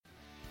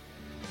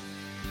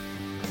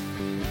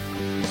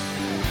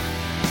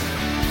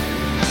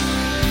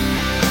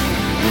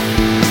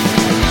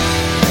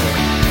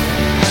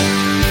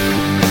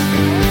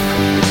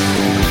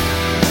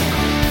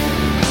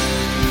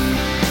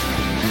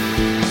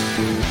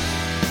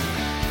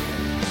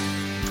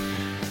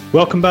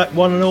Welcome back,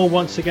 one and all.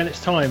 Once again,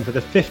 it's time for the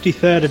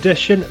 53rd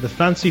edition of the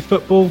Fantasy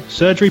Football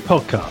Surgery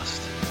Podcast.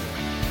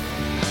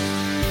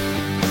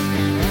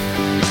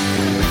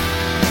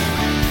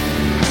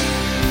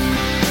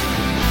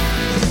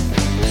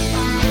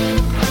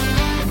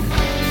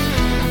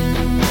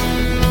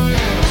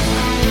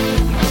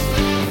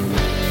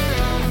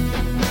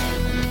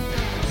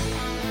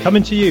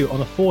 Coming to you on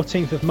the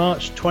 14th of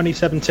March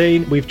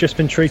 2017, we've just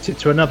been treated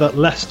to another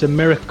Leicester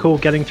miracle,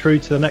 getting through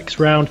to the next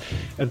round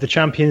of the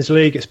Champions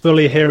League. It's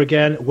Bully here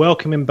again,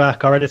 welcoming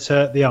back our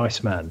editor, the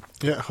Iceman.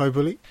 Yeah, hi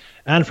Bully.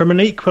 And from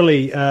an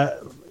equally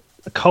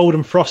cold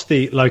and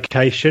frosty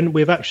location,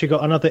 we've actually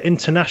got another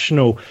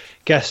international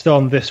guest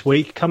on this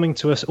week, coming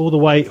to us all the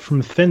way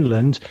from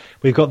Finland.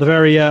 We've got the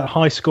very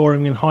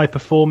high-scoring and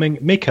high-performing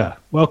Mika.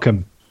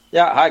 Welcome.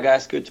 Yeah, hi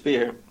guys, good to be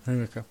here. Hey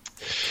Mika.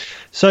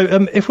 So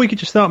if we could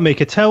just start,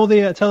 Mika, tell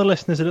the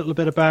listeners a little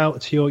bit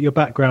about your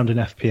background in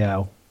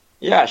FPL.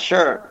 Yeah,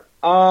 sure.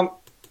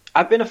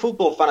 I've been a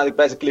football fanatic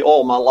basically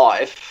all my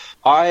life.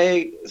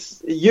 I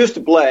used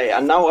to play,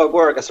 and now I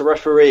work as a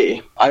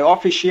referee. I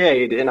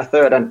officiate in a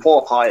third and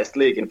fourth highest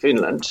league in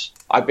Finland.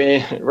 I've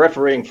been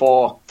refereeing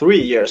for 3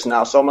 years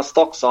now, so my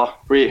stocks are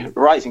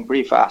rising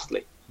pretty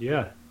fastly.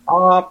 Yeah.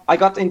 I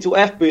got into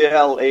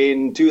FPL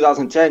in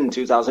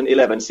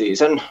 2010-2011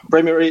 season.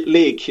 Premier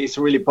League is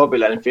really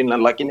popular in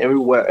Finland, like in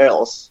everywhere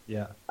else.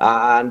 Yeah.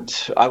 And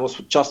I was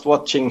just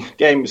watching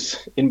games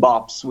in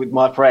pubs with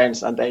my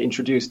friends, and they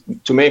introduced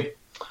to me.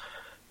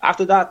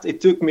 After that,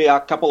 it took me a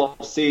couple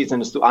of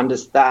seasons to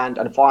understand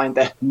and find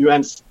the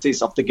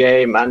nuances of the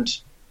game. And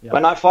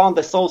when I found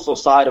the social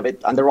side of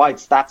it and the right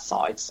stat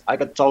sides, I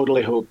got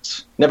totally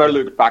hooked. Never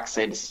looked back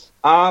since.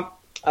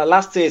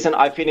 Last season,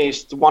 I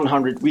finished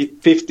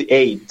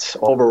 158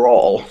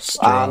 overall.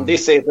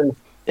 This season,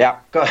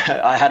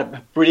 I had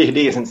a pretty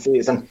decent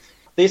season.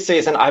 This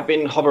season, I've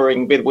been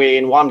hovering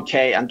between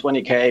 1K and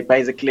 20K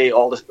basically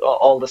all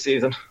the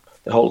season,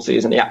 the whole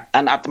season. Yeah,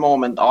 and at the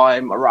moment,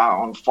 I'm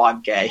around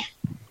 5K.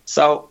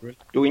 So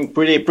doing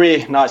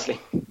pretty nicely.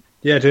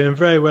 Yeah, doing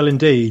very well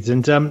indeed.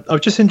 And I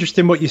was just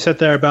interested in what you said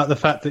there about the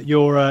fact that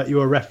you're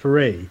a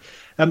referee.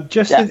 In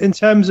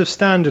terms of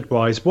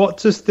standard-wise, what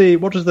does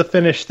the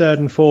Finnish third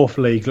and fourth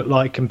league look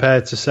like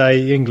compared to,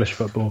 say, English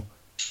football?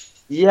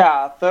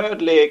 Yeah,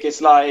 third league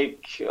is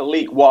like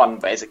League One,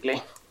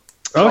 basically.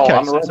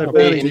 Okay, so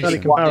fairly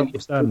comparable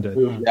standard.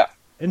 Yeah.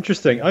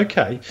 Interesting.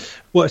 Okay.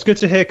 Well, it's good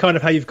to hear kind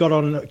of how you've got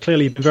on.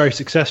 Clearly, you've been very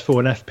successful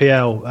in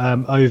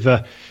FPL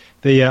over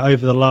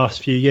the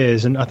last few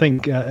years, and I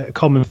think a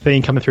common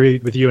theme coming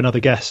through with you and other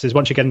guests is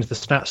once you get into the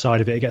stat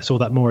side of it, it gets all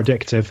that more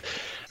addictive.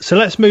 So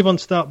let's move on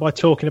to start by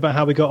talking about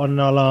how we got on in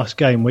our last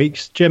game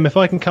weeks. Jim, if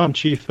I can come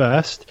to you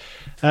first,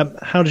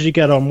 how did you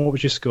get on? What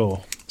was your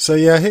score? So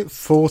yeah, I hit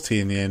 40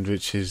 in the end,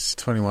 which is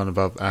 21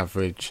 above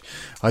average.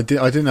 I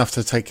didn't have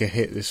to take a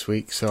hit this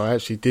week, so I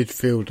actually did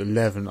field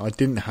 11. I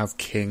didn't have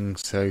King,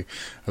 so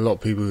a lot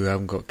of people who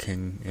haven't got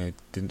King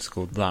didn't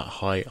score that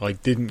high. I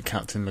didn't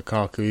captain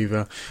Lukaku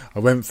either. I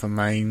went for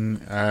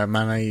Mane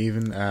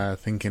even,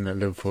 thinking that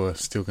Liverpool are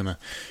still going to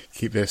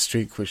keep their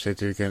streak, which they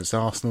did against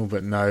Arsenal,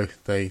 but no,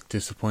 they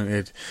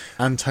disappointed.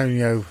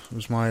 Antonio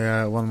was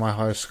my one of my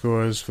highest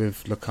scorers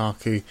with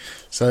Lukaku,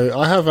 so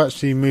I have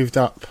actually moved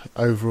up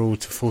overall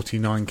to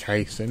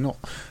 49k, so not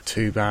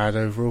too bad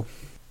overall.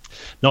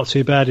 Not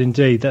too bad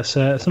indeed. It's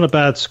not a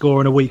bad score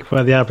in a week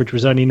where the average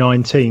was only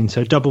 19,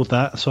 so doubled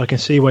that, so I can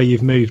see where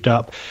you've moved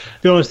up.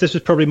 To be honest, this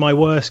was probably my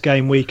worst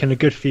game week in a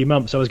good few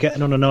months. I was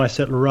getting on a nice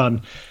little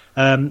run.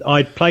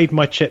 I'd played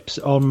my chips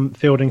on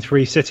fielding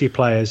 3 City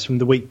players from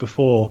the week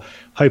before,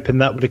 hoping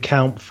that would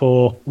account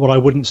for what I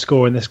wouldn't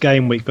score in this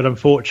game week. But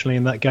unfortunately,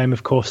 in that game,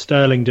 of course,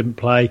 Sterling didn't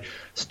play,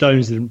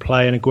 Stones didn't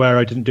play, and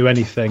Aguero didn't do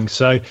anything.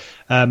 So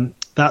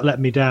that let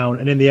me down.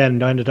 And in the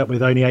end, I ended up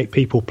with only 8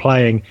 people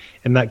playing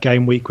in that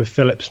game week, with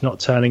Phillips not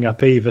turning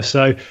up either.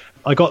 So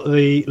I got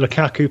the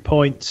Lukaku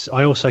points.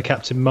 I also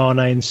captained Mane,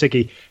 and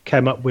Siggy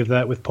came up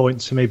with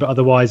points for me. But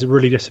otherwise, a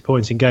really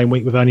disappointing game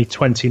week with only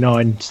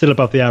 29, still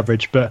above the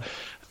average, but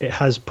it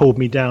has pulled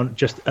me down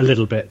just a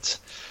little bit.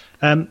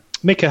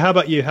 Mika, how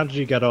about you? How did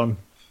you get on?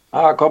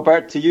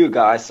 Compared to you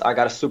guys, I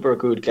got a super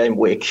good game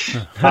week.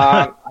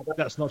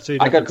 That's not too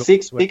difficult. I got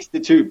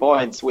 62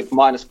 points with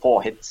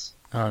 -4 hits.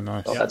 Oh,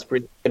 nice. So that's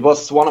pretty. It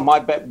was one of my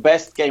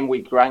best game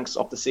week ranks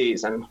of the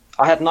season.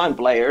 I had 9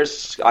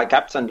 players. I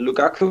captained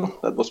Lukaku.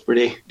 That was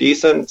pretty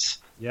decent.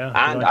 Yeah.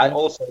 And I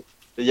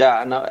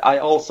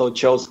also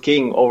chose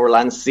King over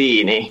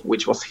Lanzini,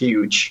 which was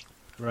huge.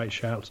 Great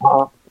shout.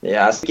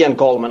 Stian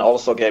Coleman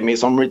also gave me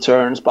some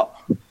returns, but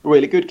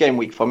really good game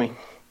week for me.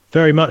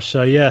 Very much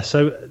so, yeah.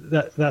 So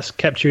that's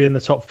kept you in the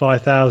top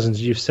 5,000,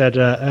 as you've said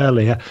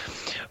earlier.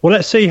 Well,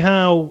 let's see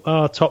how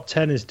our top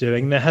 10 is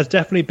doing. There has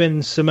definitely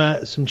been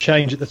some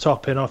change at the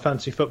top in our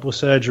Fantasy Football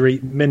Surgery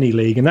mini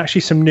league, and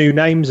actually some new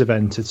names have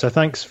entered. So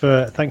thanks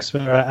for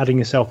adding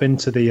yourself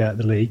into the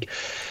league.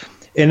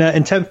 In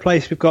 10th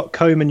place, we've got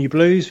Coman You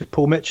Blues with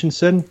Paul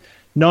Mitchinson.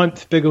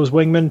 9th, Biggles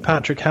Wingman,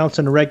 Patrick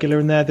Houghton, a regular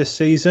in there this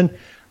season.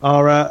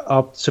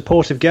 Our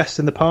supportive guests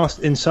in the past,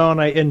 Insane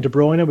in De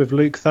Bruyne with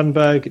Luke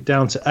Thunberg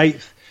down to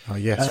 8th. Oh,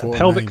 yes.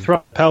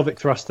 Pelvic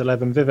Thrust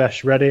 11,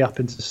 Vivesh Reddy up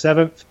into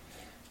 7th.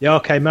 The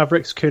RK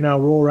Mavericks, Kunal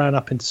Roran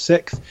up into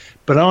 6th.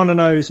 Banana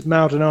Nose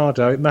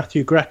Maldonado,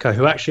 Matthew Greco,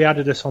 who actually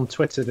added us on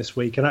Twitter this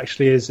week, and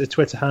actually his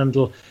Twitter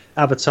handle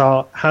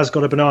avatar has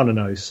got a banana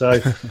nose.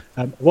 So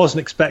wasn't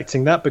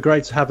expecting that, but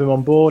great to have him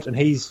on board, and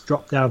he's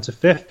dropped down to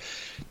 5th.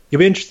 You'll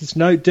be interested to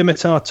know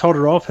Dimitar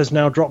Todorov has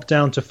now dropped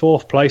down to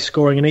 4th place,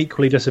 scoring an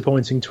equally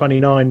disappointing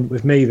 29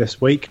 with me this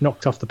week,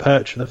 knocked off the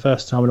perch for the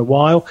first time in a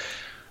while.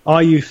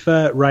 Ayuf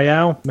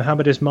Real,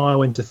 Mohamed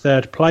Ismail into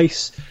 3rd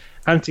place.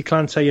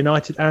 Anti-Clante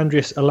United,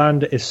 Andreas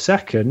Alander is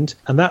 2nd,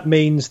 and that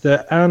means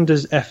that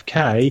Anders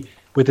FK,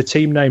 with the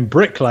team name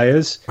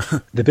Bricklayers,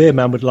 the beer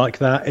man would like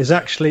that, is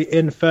actually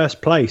in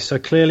 1st place. So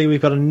clearly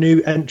we've got a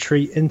new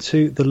entry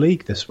into the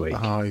league this week.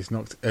 Oh, he's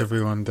knocked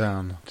everyone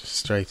down, just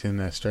straight in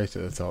there, straight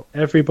at the top.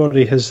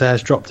 Everybody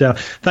has dropped down.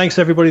 Thanks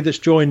everybody that's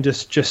joined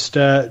us just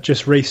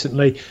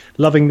recently.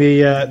 Loving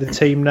the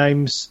team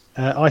names.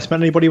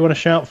 Iceman, anybody want to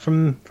shout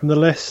from the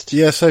list?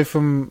 Yeah, so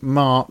from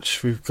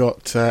March, we've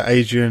got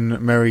Adrian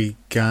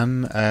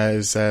Merrigan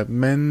as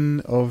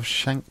Men of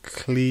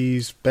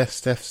Shankly's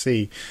Best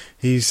FC.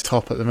 He's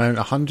top at the moment,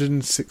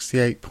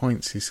 168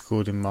 points he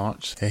scored in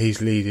March.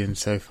 He's leading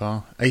so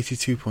far,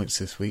 82 points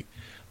this week.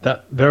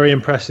 That very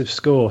impressive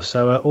score.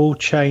 So all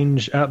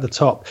change at the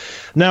top.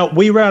 Now,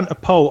 we ran a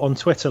poll on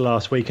Twitter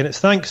last week, and it's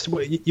thanks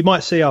to, you might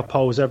see our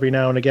polls every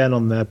now and again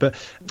on there, but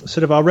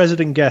sort of our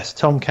resident guest,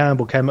 Tom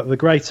Campbell, came up with a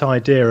great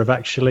idea of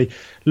actually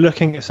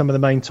looking at some of the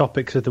main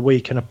topics of the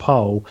week in a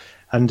poll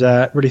and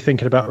really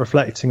thinking about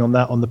reflecting on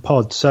that on the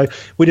pod. So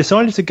we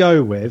decided to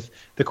go with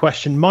the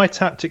question, my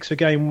tactics for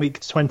game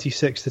week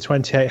 26 to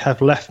 28 have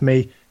left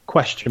me ?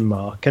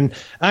 And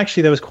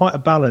actually there was quite a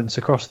balance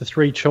across the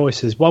 3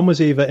 choices. One was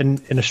either in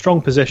a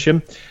strong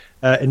position,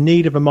 in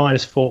need of a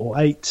 -4 or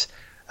 8,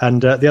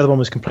 and the other one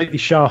was completely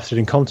shafted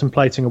and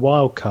contemplating a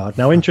wild card.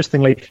 Now,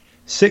 interestingly,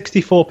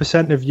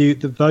 64% of you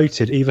that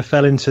voted either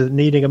fell into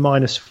needing a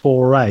 -4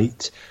 or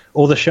 8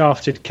 or the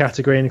shafted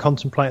category and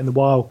contemplating the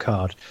wild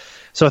card.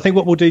 So I think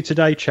what we'll do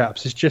today,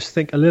 chaps, is just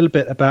think a little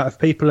bit about if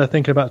people are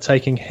thinking about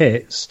taking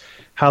hits,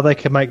 how they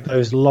can make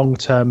those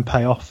long-term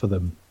pay off for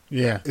them.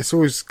 Yeah, it's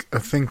always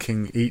a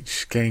thinking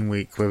each game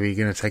week whether you're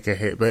going to take a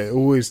hit, but it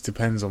always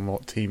depends on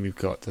what team you've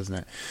got, doesn't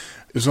it?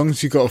 As long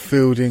as you've got a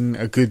fielding,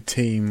 a good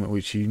team,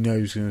 which you know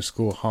is going to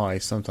score high,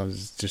 sometimes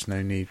there's just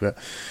no need. But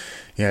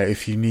yeah,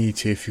 if you need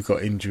to, if you've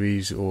got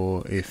injuries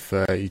or if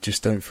you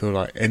just don't feel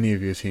like any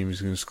of your team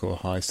is going to score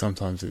high,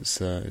 sometimes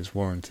it's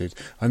warranted.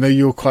 I know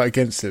you're quite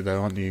against it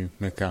though, aren't you,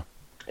 Mika?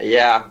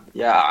 Yeah,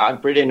 I'm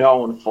pretty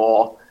known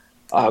for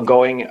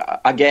going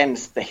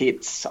against the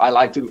hits. I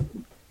like to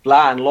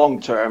plan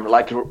long term,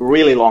 like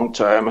really long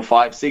term,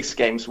 5-6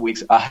 games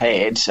weeks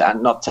ahead,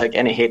 and not take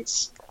any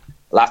hits.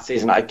 Last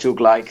season I took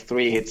like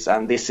 3 hits,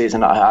 and this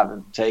season I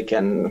have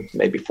taken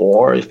maybe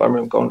 4, if I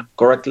remember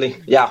correctly.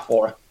 Yeah,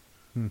 4.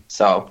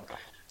 So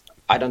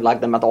I don't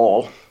like them at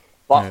all.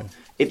 But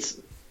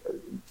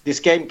this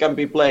game can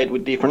be played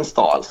with different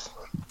styles.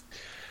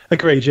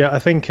 Agreed, yeah. I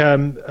think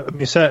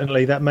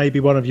certainly that may be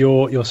one of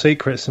your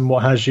secrets and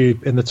what has you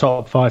in the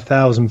top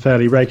 5,000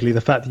 fairly regularly, the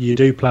fact that you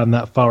do plan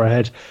that far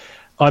ahead.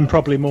 I'm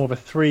probably more of a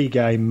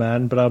 3-game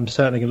man, but I'm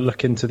certainly going to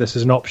look into this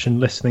as an option,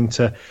 listening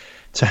to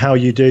how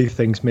you do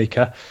things,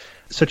 Mika.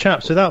 So,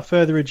 chaps, without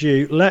further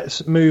ado,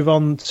 let's move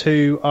on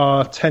to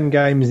our 10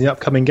 games in the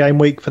upcoming game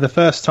week. For the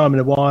first time in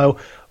a while,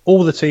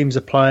 all the teams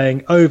are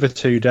playing over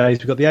 2 days.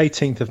 We've got the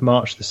 18th of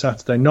March, the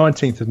Saturday,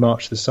 19th of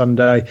March, the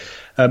Sunday.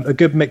 A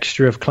good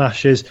mixture of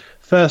clashes.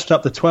 First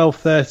up, the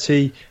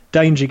 12:30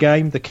 Danger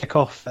game, the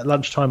kick-off at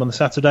lunchtime on the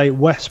Saturday,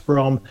 West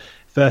Brom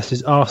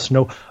versus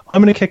Arsenal.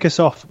 I'm going to kick us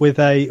off with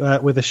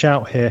a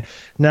shout here.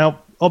 Now,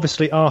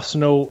 obviously,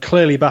 Arsenal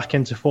clearly back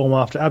into form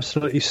after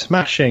absolutely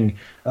smashing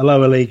a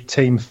lower league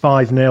team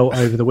 5-0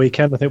 over the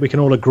weekend. I think we can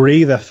all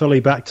agree they're fully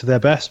back to their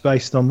best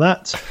based on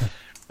that.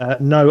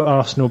 No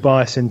Arsenal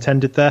bias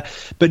intended there.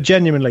 But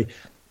genuinely,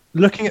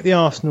 looking at the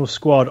Arsenal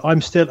squad,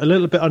 I'm still a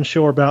little bit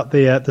unsure about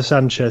the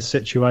Sanchez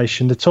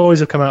situation. The toys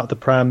have come out of the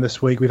pram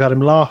this week. We've had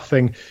him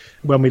laughing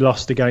when we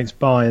lost against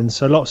Bayern,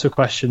 so lots of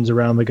questions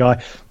around the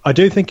guy. I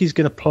do think he's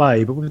going to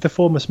play, but with the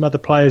form of some other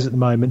players at the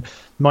moment,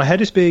 my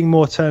head is being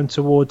more turned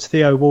towards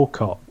Theo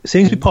Walcott. It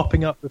seems to be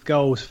popping up with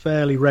goals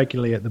fairly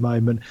regularly at the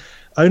moment.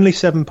 Only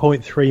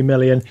 7.3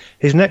 million.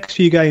 His next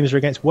few games are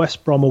against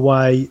West Brom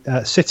away,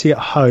 City at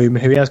home,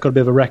 who he has got a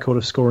bit of a record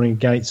of scoring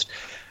against,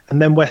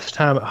 and then West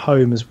Ham at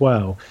home as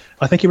well.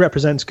 I think he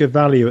represents good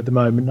value at the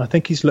moment. I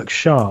think he's looked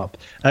sharp.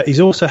 He's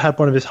also had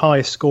one of his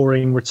highest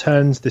scoring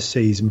returns this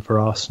season for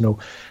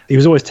Arsenal. He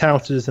was always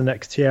touted as the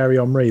next Thierry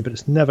Henry, but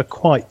it's never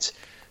quite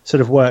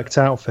sort of worked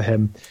out for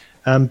him.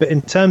 But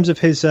in terms of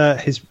his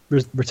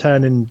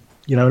return in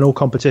all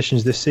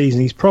competitions this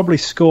season, he's probably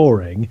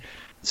scoring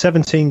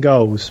 17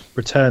 goals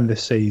returned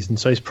this season.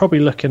 So he's probably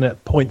looking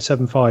at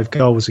 0.75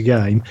 goals a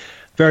game.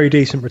 Very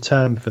decent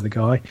return for the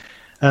guy.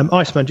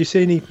 Iceman, do you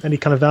see any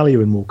kind of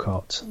value in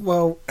Walcott?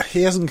 Well,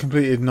 he hasn't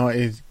completed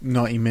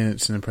 90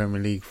 minutes in the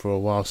Premier League for a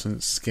while,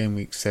 since game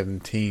week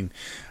 17.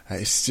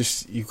 It's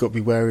just, you've got to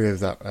be wary of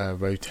that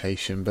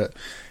rotation. But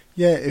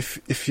yeah,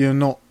 if you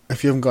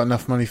haven't got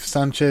enough money for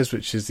Sanchez,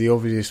 which is the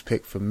obvious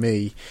pick for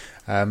me,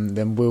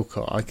 then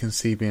Walcott I can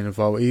see being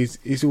involved.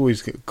 He's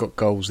always got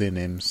goals in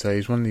him, so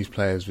he's one of these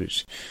players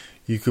which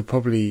you could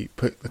probably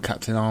put the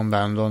captain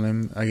armband on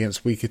him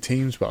against weaker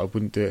teams, but I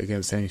wouldn't do it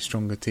against any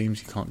stronger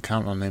teams. You can't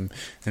count on him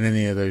in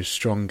any of those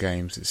strong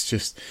games. It's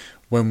just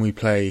when we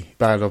play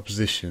bad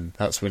opposition,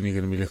 that's when you're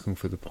going to be looking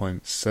for the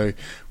points. So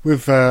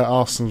with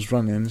Arsenal's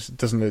run-ins, it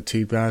doesn't look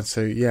too bad.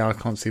 So yeah, I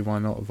can't see why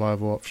not a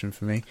viable option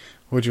for me.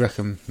 What do you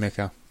reckon,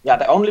 Mika? Yeah,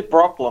 the only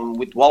problem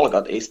with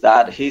Walcott is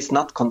that he's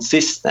not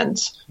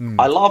consistent.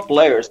 I love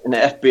players in the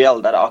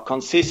FPL that are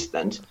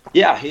consistent.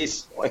 Yeah,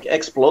 he's like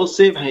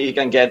explosive. He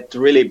can get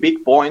really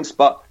big points,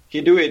 but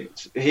he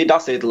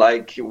does it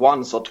like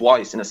once or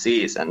twice in a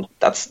season.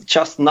 That's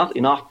just not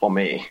enough for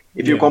me.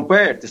 If you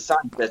compare it to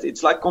Sanchez,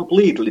 it's like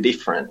completely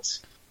different.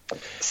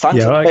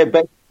 Sanchez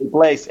basically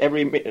plays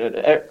every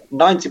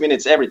 90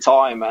 minutes every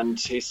time, and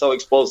he's so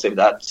explosive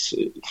that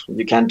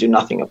you can't do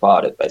nothing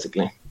about it,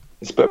 basically.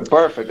 He's a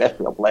perfect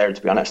FPL player,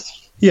 to be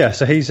honest. Yeah,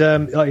 so he's,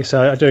 like you say,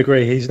 I do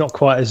agree, he's not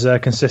quite as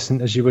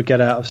consistent as you would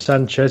get out of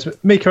Sanchez.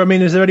 Mika, I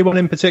mean, is there anyone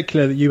in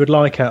particular that you would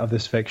like out of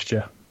this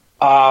fixture?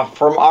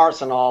 From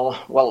Arsenal,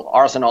 well,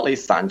 Arsenal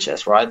is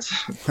Sanchez, right?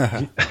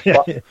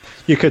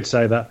 You could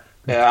say that.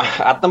 Yeah,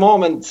 at the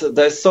moment,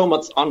 there's so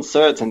much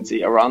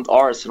uncertainty around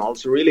Arsenal.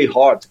 It's really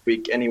hard to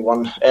pick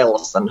anyone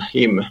else than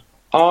him.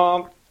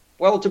 Well,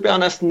 to be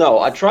honest, no.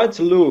 I tried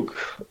to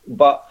look,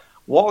 but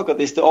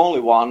Walcott is the only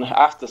one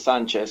after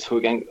Sanchez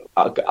who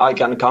I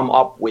can come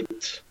up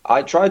with.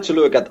 I tried to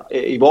look at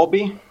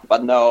Iwobi,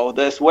 but no,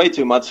 there's way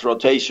too much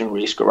rotation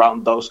risk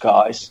around those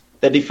guys.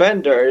 The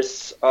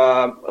defenders,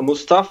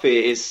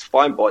 Mustafi is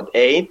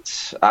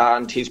 5.8,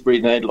 and he's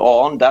pretty nailed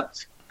on.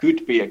 That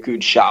could be a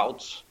good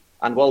shout.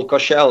 And well,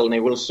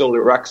 Koscielny will still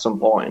rack some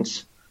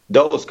points.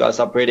 Those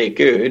guys are pretty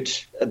good.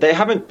 They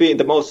haven't been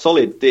the most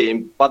solid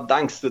team, but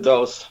thanks to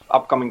those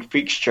upcoming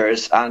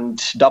fixtures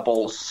and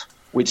doubles,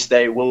 which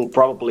they will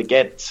probably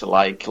get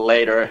like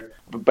later,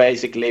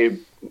 basically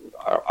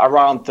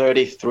around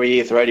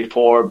 33,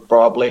 34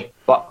 probably.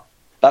 But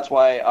that's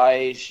why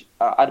I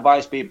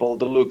advise people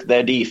to look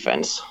their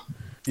defense.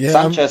 Yeah,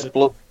 Sanchez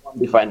plus one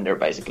defender,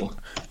 basically.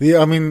 Yeah,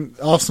 I mean,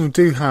 Arsenal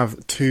do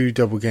have 2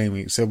 double game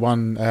weeks. So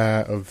one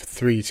of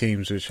 3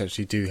 teams which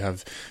actually do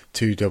have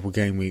 2 double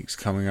game weeks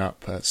coming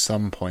up at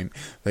some point.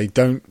 They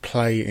don't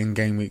play in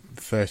game week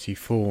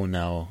 34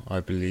 now, I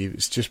believe.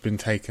 It's just been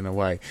taken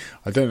away.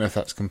 I don't know if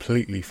that's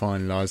completely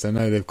finalised. I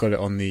know they've got it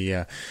on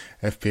the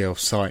FPL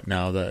site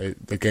now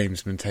that the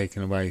game's been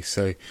taken away.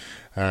 So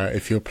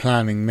if you're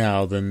planning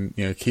now, then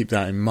keep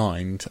that in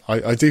mind.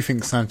 I do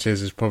think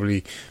Sanchez is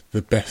probably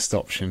the best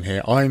option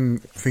here. I'm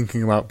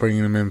thinking about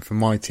bringing him in for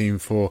my team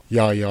for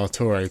Yaya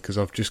Toure because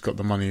I've just got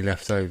the money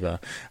left over.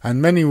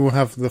 And many will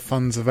have the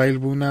funds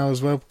available now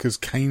as well because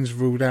Kane's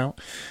ruled out.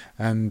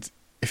 And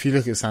if you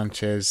look at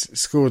Sanchez,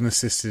 scored and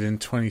assisted in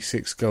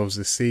 26 goals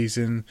this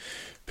season.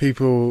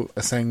 People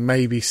are saying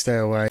maybe stay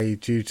away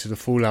due to the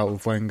fallout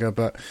with Wenger,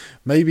 but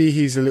maybe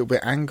he's a little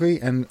bit angry,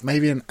 and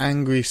maybe an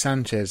angry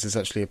Sanchez is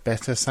actually a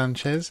better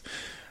Sanchez.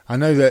 I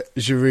know that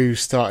Giroud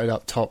started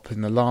up top in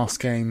the last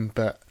game,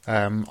 but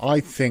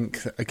I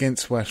think that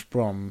against West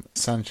Brom,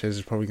 Sanchez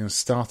is probably going to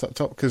start up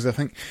top because I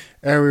think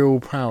aerial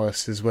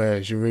prowess is where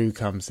Giroud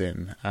comes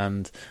in,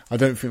 and I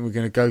don't think we're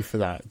going to go for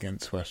that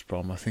against West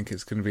Brom. I think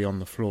it's going to be on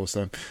the floor,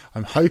 so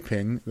I'm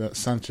hoping that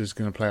Sanchez is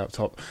going to play up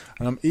top,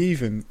 and I'm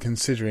even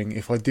considering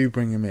if I do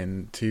bring him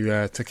in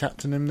to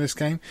captain him this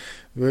game.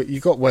 You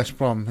got West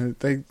Brom;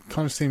 they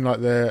kind of seem like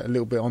they're a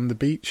little bit on the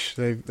beach.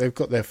 They've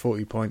got their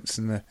 40 points,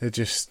 and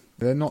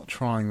they're not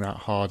trying that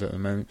hard at the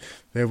moment.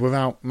 They're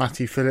without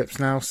Matty Phillips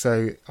now,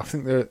 so I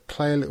think they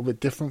play a little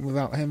bit different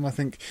without him. I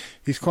think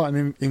he's quite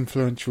an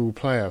influential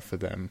player for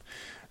them.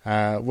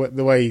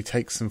 The way he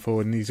takes them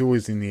forward, and he's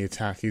always in the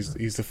attack. He's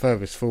the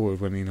furthest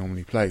forward when he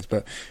normally plays,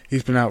 but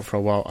he's been out for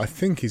a while. I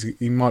think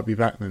he might be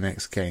back the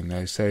next game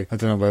though, so I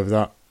don't know whether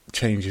that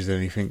changes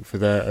anything for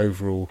their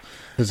overall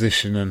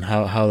position and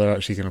how they're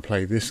actually going to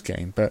play this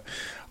game. But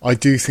I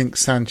do think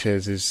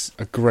Sanchez is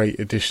a great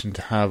addition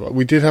to have.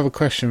 We did have a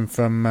question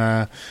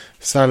from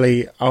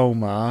Sally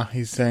Almar.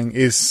 He's saying,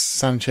 is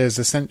Sanchez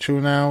essential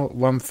now?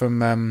 One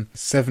from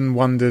Seven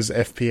Wonders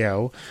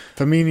FPL.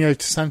 Firmino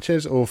to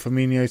Sanchez or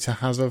Firmino to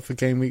Hazard for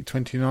game week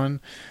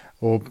 29?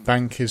 Or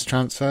bank his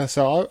transfer?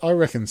 So I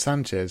reckon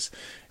Sanchez,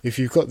 if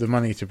you've got the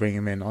money to bring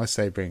him in, I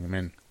say bring him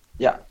in.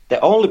 Yeah, the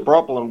only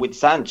problem with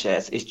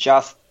Sanchez is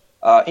just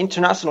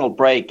international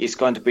break is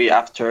going to be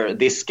after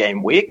this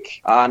game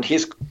week, and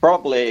he's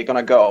probably going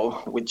to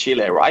go with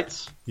Chile,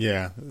 right?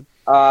 Yeah.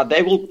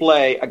 They will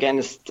play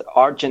against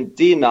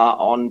Argentina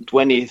on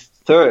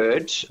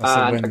 23rd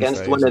and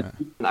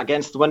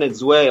against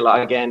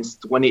Venezuela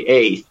against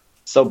 28th.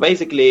 So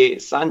basically,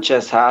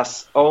 Sanchez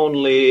has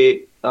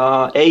only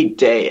 5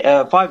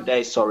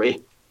 days,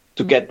 to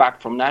to get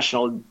back from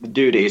national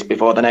duties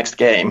before the next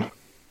game.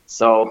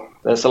 So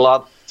there's a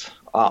lot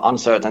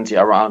uncertainty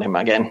around him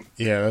again.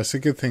 Yeah, that's a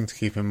good thing to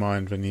keep in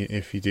mind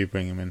if you do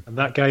bring him in. And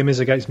that game is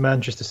against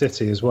Manchester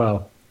City as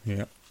well.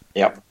 Yeah.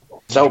 Yep.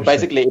 So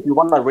basically, if you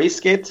want to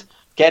risk it,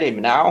 get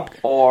him now,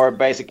 or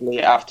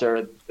basically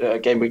after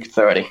game week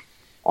 30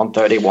 on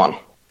 31.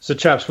 So,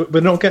 chaps,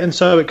 we're not getting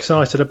so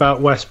excited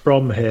about West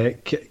Brom here.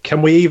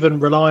 Can we even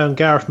rely on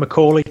Gareth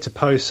McCauley to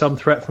pose some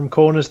threat from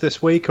corners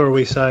this week, or are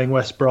we saying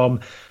West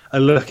Brom are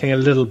looking a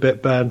little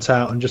bit burnt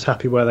out and just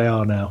happy where they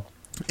are now?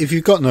 If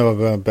you've got no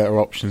other better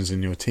options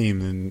in your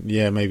team, then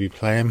yeah, maybe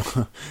play him.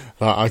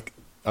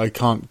 I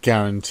can't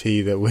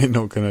guarantee that we're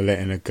not going to let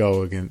in a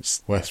goal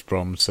against West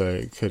Brom, so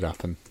it could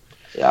happen.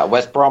 Yeah,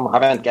 West Brom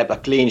haven't kept a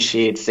clean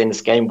sheet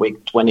since game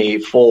week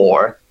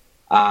 24,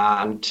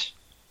 and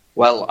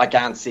well, I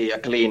can't see a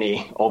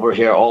cleanie over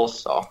here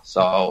also.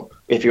 So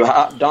if you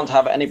don't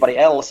have anybody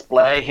else,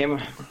 play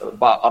him.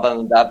 But other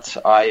than that,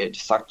 I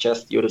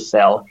suggest you to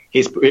sell.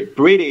 He's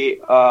pretty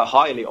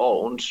highly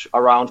owned,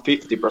 around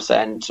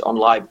 50% on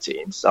live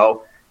teams.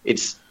 So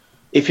if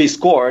he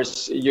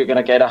scores, you're going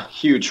to get a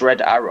huge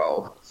red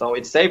arrow. So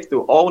it's safe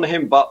to own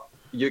him, but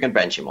you can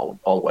bench him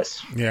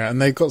always. Yeah, and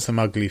they've got some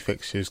ugly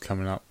fixtures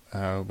coming up,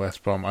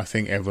 West Brom. I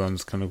think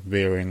everyone's kind of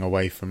veering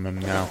away from them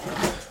now.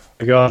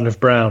 The Garden of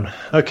Brown.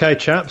 Okay,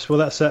 chaps. Well,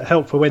 that's a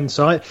helpful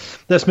insight.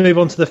 Let's move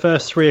on to the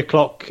first 3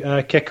 o'clock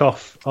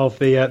kickoff of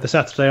the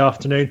Saturday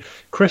afternoon.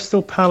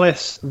 Crystal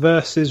Palace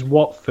versus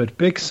Watford.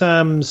 Big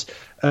Sam's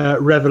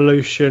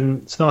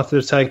revolution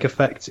started to take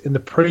effect in the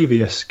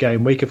previous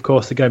game week. Of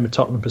course, the game of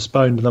Tottenham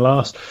postponed in the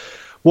last.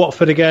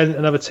 Watford again,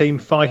 another team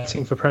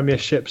fighting for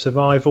Premiership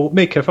survival.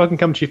 Mika, if I can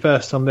come to you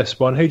first on this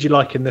one, who do you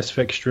like in this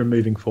fixture and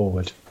moving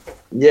forward?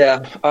 Yeah,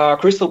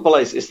 Crystal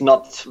Palace is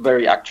not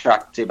very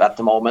attractive at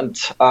the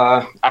moment.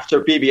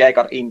 After PBA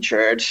got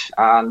injured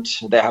and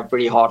they have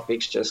pretty hard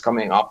fixtures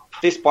coming up.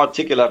 This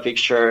particular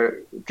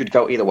fixture could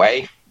go either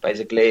way,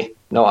 basically.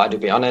 No, I to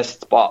be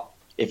honest, but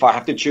if I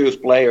have to choose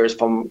players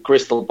from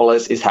Crystal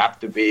Palace, it have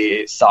to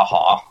be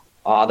Zaha.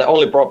 The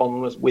only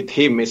problem with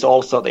him is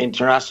also the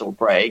international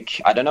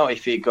break. I don't know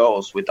if he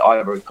goes with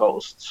Ivory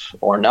Coast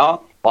or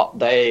not, but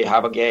they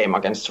have a game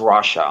against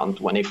Russia on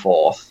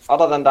 24th.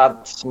 Other than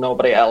that,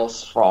 nobody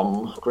else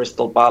from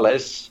Crystal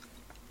Palace.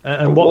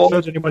 And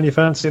Watford, anyone you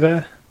fancy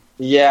there?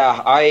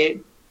 Yeah, I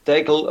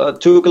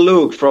took a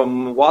look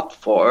from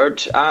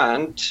Watford,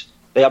 and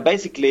they are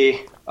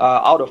basically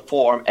out of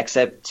form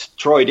except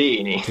Troy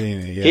Deeney.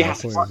 He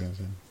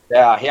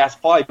has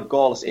 5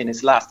 goals in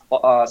his last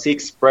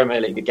 6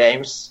 Premier League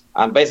games.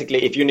 And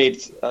basically, if you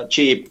need a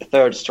cheap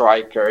third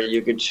striker,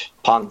 you could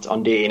punt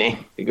on Deeney.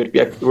 He could be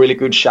a really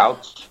good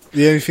shout.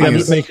 The only thing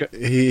is,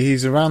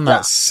 he's around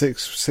that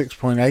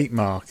 6.8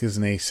 mark,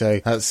 isn't he?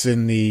 So that's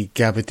in the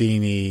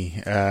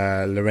Gabbiadini,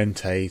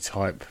 Llorente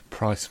type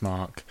price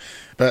mark.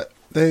 But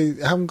they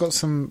haven't got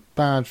some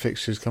bad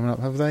fixtures coming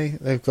up, have they?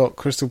 They've got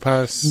Crystal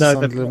Palace,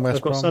 Sunderland,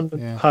 West Brom. They've got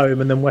Sunderland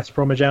home and then West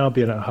Bromwich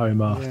Albion at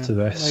home after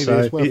this.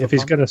 So if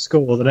he's going to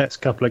score, the next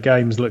couple of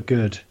games look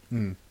good.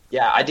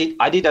 Yeah, I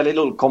did a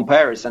little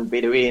comparison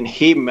between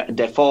him,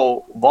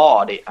 Defoe,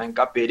 Vardy and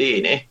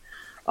Gabbiadini.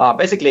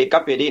 Basically,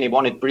 Gabbiadini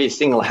won it pretty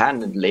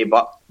single-handedly,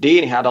 but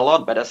Deeney had a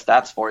lot better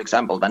stats, for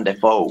example, than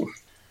Defoe.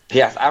 He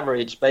has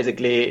averaged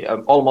basically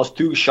almost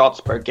 2 shots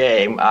per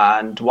game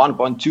and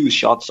 1.2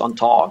 shots on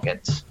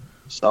target.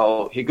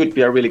 So he could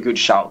be a really good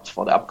shout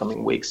for the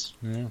upcoming weeks.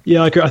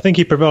 Yeah, I agree. I think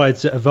he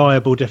provides a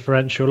viable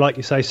differential. Like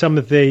you say, some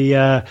of the...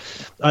 I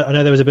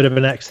know there was a bit of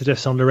an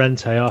exodus on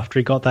Llorente after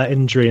he got that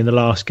injury in the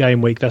last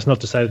game week. That's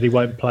not to say that he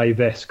won't play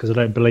this, because I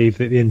don't believe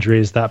that the injury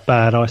is that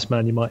bad.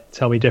 Iceman, you might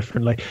tell me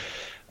differently.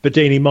 But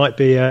Deeney might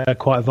be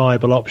quite a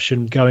viable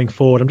option going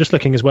forward. I'm just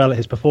looking as well at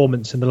his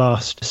performance in the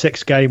last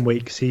 6 game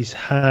weeks. He's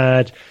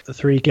had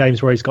 3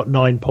 games where he's got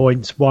 9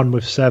 points, 1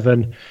 with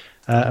 7...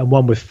 and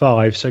 1 with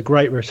 5, so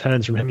great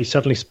returns from him. He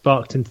suddenly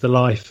sparked into the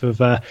life of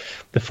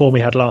the form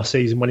he had last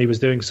season when he was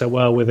doing so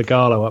well with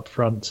Ighalo up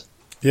front.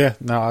 Yeah,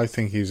 no, I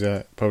think he's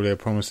probably a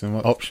promising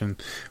option.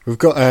 We've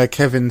got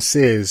Kevin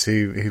Sears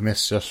who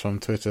messaged us from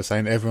Twitter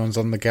saying everyone's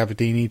on the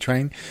Gabbiadini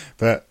train,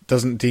 but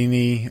doesn't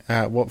Deeney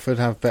at Watford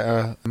have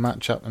better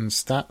matchup and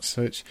stats?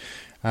 Which,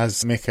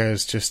 as Mika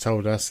has just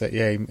told us, that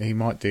he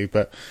might do,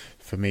 but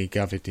for me,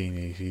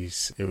 Gabbiadini,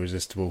 he's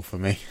irresistible for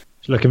me.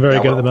 He's looking very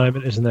good at the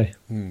moment, isn't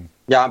he?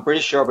 Yeah, I'm pretty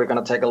sure we're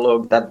going to take a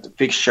look at the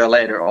fixture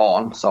later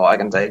on, so I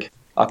can take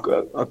a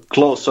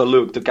closer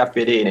look to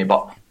Gabbiadini,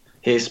 but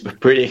he's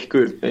pretty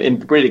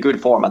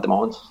good form at the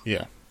moment.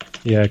 Yeah,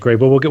 agreed.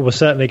 Well, we'll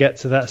certainly get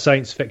to that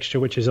Saints fixture,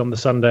 which is on the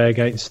Sunday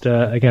against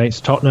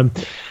Tottenham.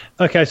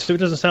 Okay, so it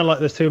doesn't sound like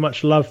there's too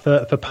much love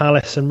for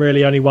Palace, and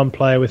really only one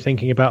player we're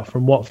thinking about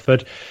from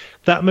Watford.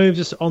 That moves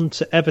us on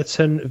to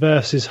Everton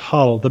versus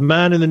Hull. The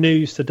man in the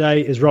news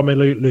today is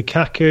Romelu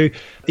Lukaku,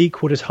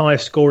 equalled his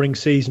highest scoring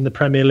season in the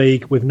Premier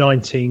League with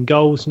 19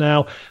 goals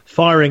now,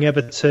 firing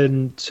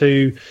Everton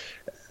to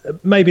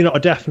maybe not a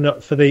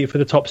definite for the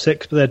top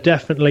 6, but they're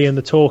definitely in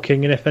the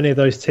talking. And if any of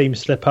those teams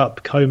slip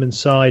up, Koeman's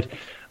side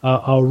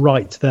are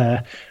right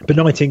there. But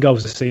 19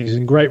 goals this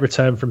season, great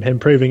return from him,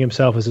 proving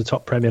himself as a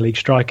top Premier League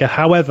striker.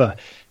 However,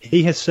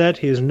 he has said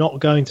he is not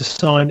going to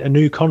sign a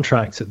new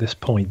contract at this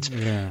point.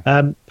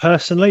 Yeah.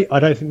 Personally, I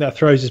don't think that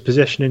throws his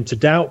position into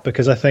doubt,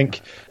 because I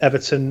think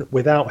Everton,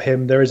 without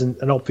him, there isn't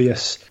an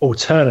obvious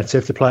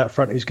alternative to play up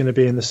front who's going to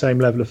be in the same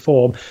level of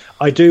form.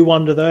 I do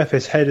wonder, though, if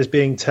his head is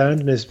being turned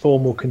and his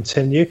form will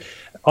continue.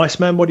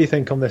 Iceman, what do you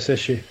think on this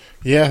issue?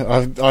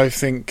 Yeah, I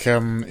think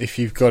if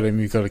you've got him,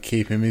 you've got to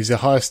keep him. He's a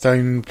highest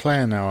owned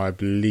player now, I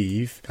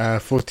believe.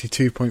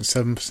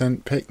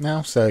 42.7% pick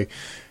now, so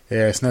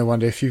yeah, it's no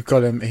wonder. If you've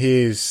got him,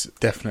 he is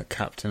definite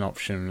captain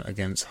option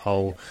against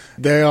Hull.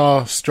 They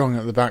are strong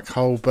at the back,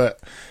 Hull, but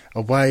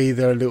away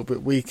they're a little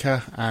bit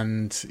weaker,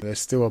 and they're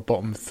still a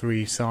bottom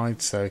three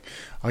side, so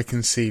I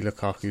can see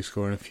Lukaku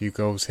scoring a few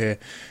goals here.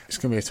 It's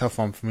going to be a tough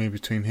one for me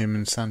between him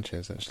and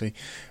Sanchez, actually.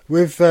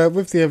 With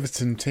the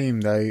Everton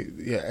team, though,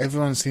 yeah,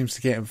 everyone seems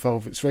to get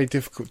involved. It's very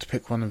difficult to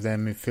pick one of their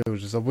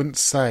midfielders. I wouldn't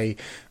say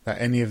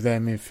that any of their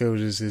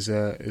midfielders is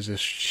a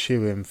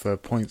shoo-in for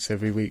points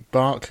every week.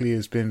 Barkley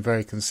has been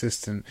very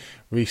consistent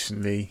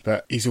recently,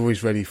 but he's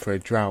always ready for a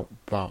drought,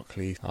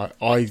 Barkley.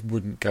 I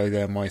wouldn't go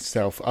there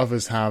myself.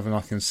 Others have, and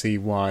I can see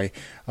why.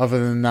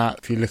 Other than that,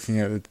 if you're looking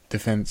at the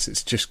defence,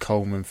 it's just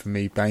Coleman for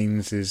me.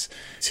 Baines is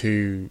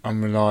too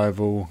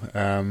unreliable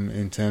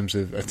in terms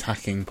of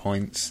attacking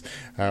points.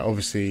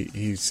 Obviously,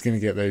 he's going to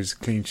get those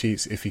clean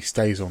sheets if he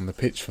stays on the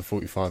pitch for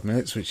 45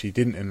 minutes, which he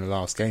didn't in the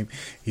last game.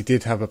 He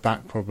did have a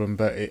back problem,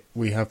 but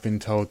we have been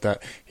told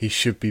that he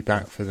should be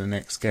back for the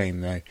next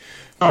game, though.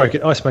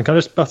 Sorry, Iceman, can I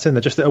just butt in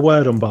there? Just a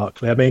word on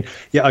Barkley. I mean,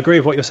 yeah, I agree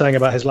with what you're saying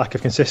about his lack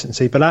of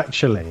consistency, but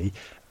actually,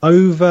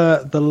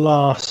 over the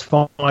last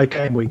 5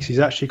 game weeks, he's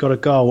actually got a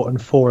goal and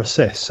 4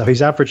 assists. So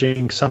he's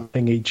averaging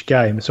something each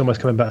game. It's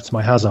almost coming back to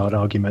my Hazard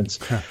arguments.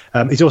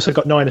 He's also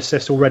got 9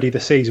 assists already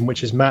this season,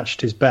 which has matched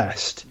his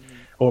best,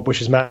 or which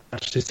has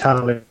matched his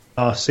talent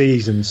last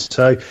seasons.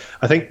 So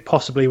I think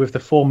possibly with the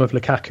form of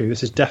Lukaku,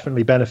 this is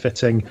definitely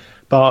benefiting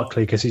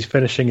Barkley, because he's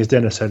finishing his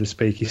dinner, so to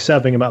speak. He's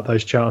serving him up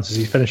those chances.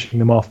 He's finishing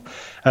them off.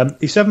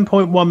 He's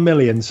 7.1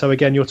 million. So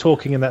again, you're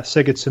talking in that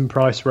Sigurdsson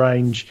price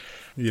range.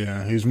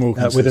 Yeah, he's more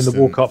consistent. Within the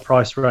Walcott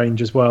price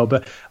range as well.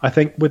 But I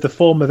think with the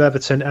form of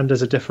Everton and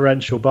as a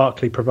differential,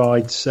 Barkley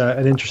provides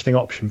an interesting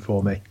option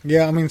for me.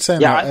 Yeah, I mean,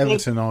 saying that,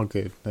 Everton are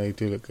good. They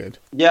do look good.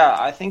 Yeah,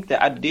 I think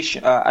the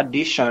addition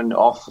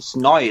of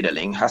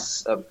Schneiderlin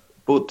has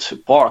put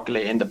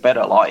Barkley in the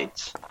better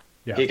light.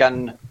 Yeah. He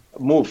can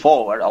move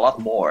forward a lot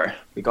more,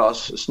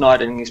 because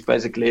Schneiderlin is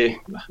basically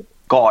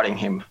guarding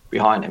him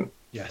behind him.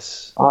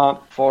 Yes.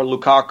 For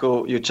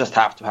Lukaku, you just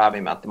have to have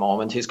him at the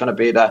moment. He's going to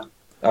be the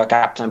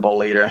captain ball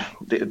leader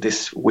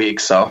this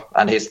week,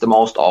 and he's the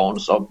most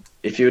owned. So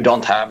if you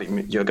don't have him,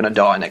 you're going to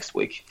die next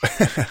week.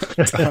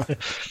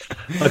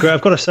 Okay,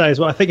 I've got to say as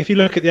well, I think if you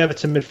look at the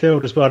Everton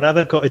midfield as well, now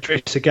they've got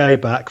Idrissa Gueye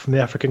back from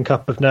the African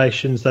Cup of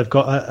Nations. They've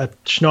got a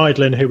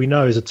Schneiderlin, who we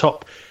know is a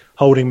top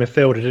holding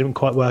midfielder. It didn't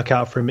quite work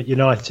out for him at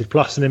United,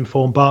 plus an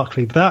informed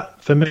Barkley.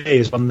 That, for me,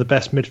 is one of the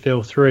best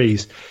midfield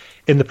threes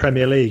in the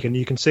Premier League, and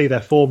you can see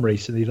their form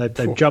recently.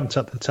 They've jumped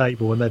up the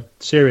table, and they're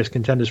serious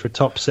contenders for a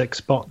top 6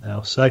 spot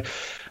now. So,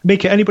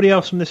 Mika, anybody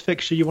else from this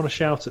fixture you want to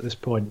shout at this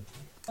point?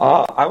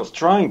 I was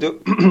trying to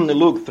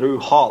look through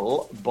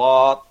Hull,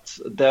 but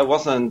there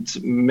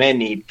wasn't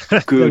many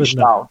good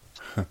shouts.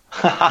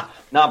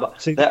 No,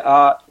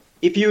 but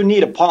if you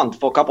need a punt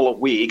for a couple of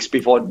weeks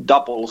before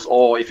doubles,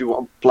 or if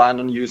you plan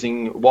on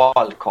using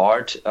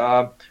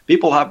wildcard,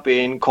 people have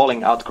been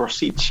calling out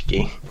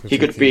Grosicki. He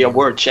could be a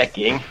word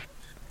checking.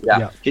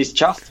 Yeah, he's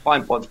just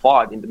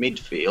 5.5 in the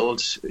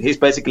midfield. He's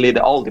basically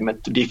the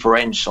ultimate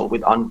differential.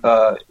 With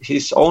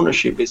his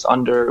ownership is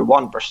under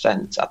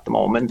 1% at the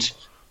moment,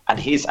 and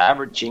he's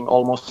averaging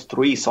almost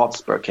 3 shots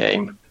per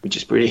game, which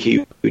is pretty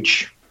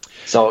huge.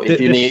 So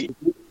if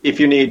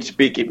you need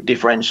big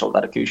differential,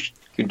 that a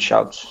good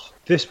shout.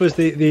 This was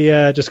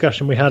the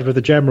discussion we had with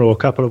the General a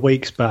couple of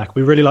weeks back.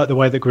 We really like the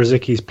way that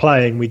Grosicki's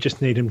playing. We just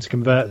need him to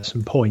convert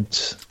some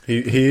points.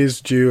 He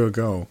is due a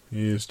goal.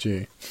 He is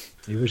due.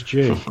 He was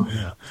due.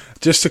 Yeah.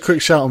 Just a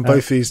quick shout on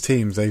both these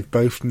teams. They've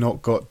both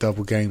not got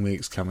double game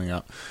weeks coming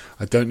up.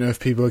 I don't know if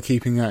people are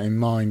keeping that in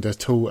mind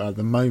at all at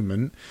the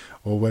moment,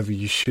 or whether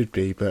you should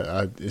be,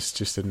 but it's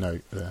just a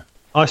note there.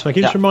 Iceman,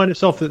 can you just remind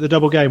us of the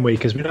double game week?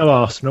 Because we know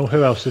Arsenal.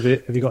 Who else have you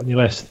got on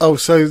your list? Oh,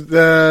 so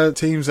the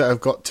teams that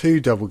have got 2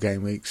 double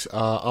game weeks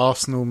are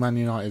Arsenal, Man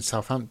United,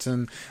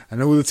 Southampton,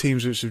 and all the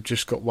teams which have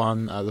just got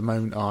 1 at the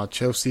moment are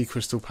Chelsea,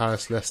 Crystal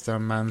Palace, Leicester,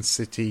 Man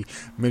City,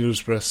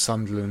 Middlesbrough,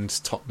 Sunderland,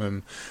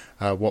 Tottenham,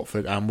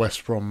 Watford, and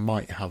West Brom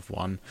might have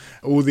 1.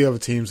 All the other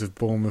teams of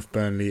Bournemouth,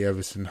 Burnley,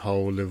 Everton,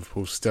 Hull,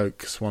 Liverpool,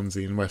 Stoke,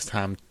 Swansea and West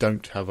Ham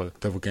don't have a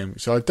double game week.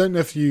 So I don't know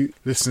if you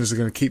listeners are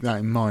going to keep that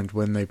in mind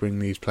when they bring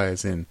these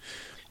players in.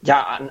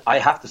 Yeah, and I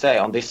have to say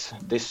on this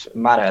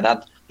matter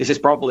that this is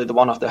probably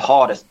one of the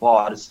hardest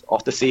parts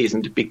of the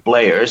season to pick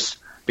players,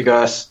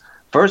 because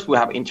first we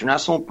have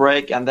international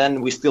break, and then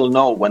we still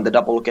know when the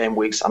double game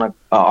weeks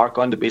are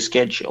going to be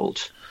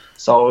scheduled.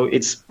 So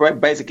it's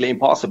basically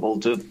impossible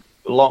to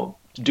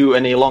do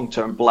any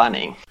long-term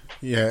planning.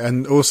 Yeah,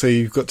 and also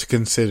you've got to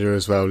consider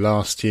as well,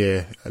 last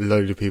year a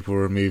load of people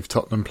removed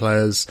Tottenham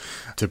players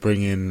to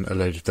bring in a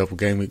load of double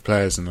game week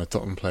players, and the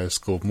Tottenham players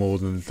scored more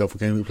than the double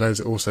game week players.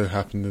 It also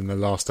happened in the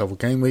last double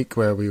game week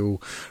where we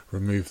all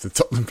removed the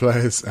Tottenham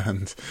players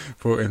and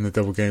brought in the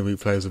double game week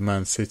players of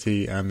Man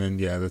City, and then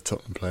the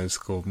Tottenham players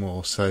scored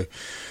more. So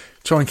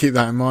try and keep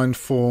that in mind.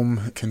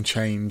 Form can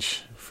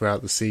change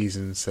throughout the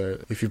season, so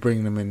if you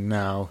bring them in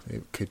now,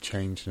 it could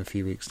change in a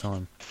few weeks'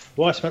 time.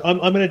 Weissman, I'm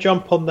going to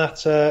jump on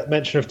that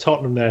mention of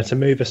Tottenham there to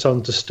move us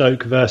on to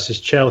Stoke versus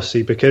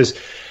Chelsea, because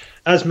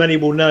as many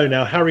will know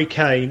now, Harry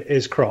Kane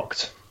is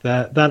crocked.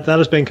 That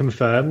has been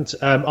confirmed.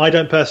 I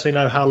don't personally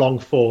know how long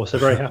for, so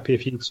very happy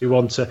if you two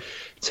want to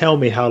tell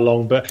me how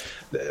long, but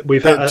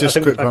we've had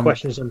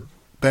questions on...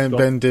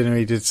 Ben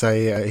Dinnery did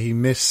say he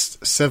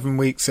missed 7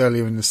 weeks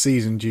earlier in the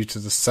season due to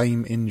the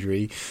same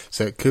injury,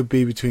 so it could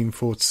be between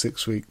 4 to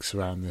 6 weeks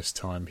around this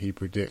time, he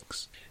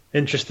predicts.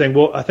 Interesting.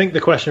 Well, I think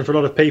the question for a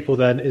lot of people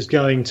then is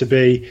going to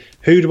be,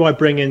 who do I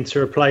bring in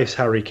to replace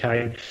Harry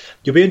Kane?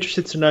 You'll be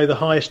interested to know the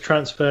highest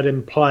transferred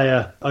in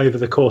player over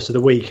the course of the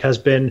week has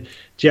been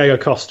Diego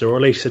Costa, or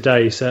at least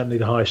today, certainly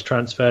the highest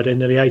transferred in.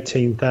 Nearly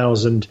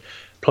 18,000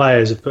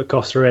 players have put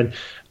Costa in.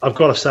 I've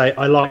got to say,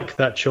 I like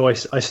that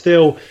choice. I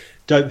still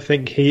don't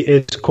think he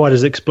is quite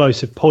as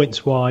explosive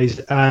points-wise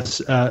as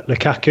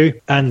Lukaku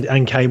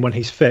and Kane when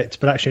he's fit.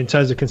 But actually, in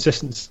terms of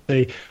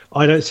consistency,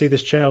 I don't see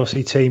this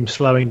Chelsea team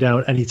slowing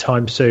down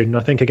anytime soon. And I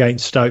think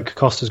against Stoke,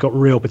 Costa's got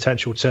real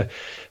potential to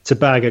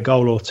bag a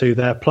goal or two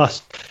there.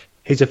 Plus,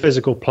 he's a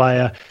physical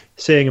player.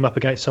 Seeing him up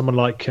against someone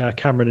like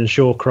Cameron and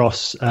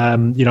Shawcross,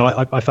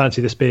 I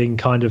fancy this being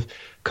kind of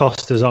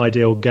Costa's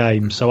ideal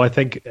game. So I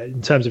think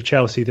in terms of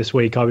Chelsea this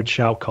week, I would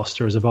shout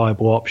Costa as a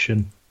viable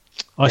option.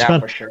 Yeah,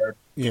 for sure.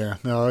 Yeah,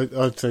 no,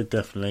 I'd say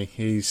definitely.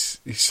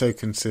 He's so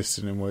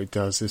consistent in what he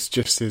does. It's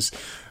just his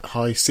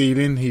high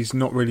ceiling he's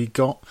not really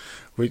got,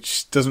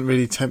 which doesn't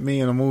really tempt me,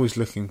 and I'm always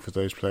looking for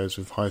those players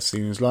with high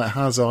ceilings. Like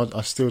Hazard,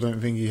 I still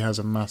don't think he has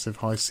a massive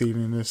high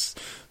ceiling this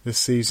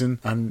season,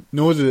 and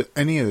nor do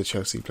any of the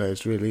Chelsea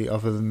players really,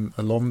 other than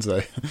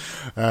Alonso.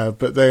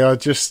 But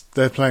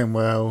they're playing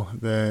well,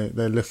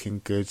 they're looking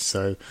good,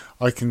 so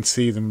I can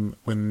see them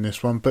winning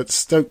this one. But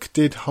Stoke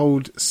did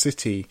hold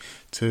City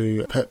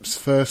to Pep's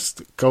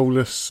first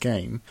goalless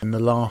game in the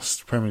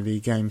last Premier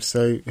League game,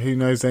 so who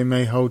knows, they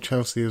may hold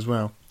Chelsea as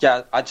well.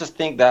 Yeah, I just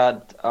think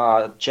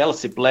that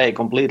Chelsea play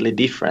completely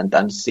different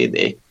than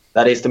City.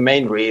 That is the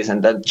main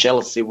reason that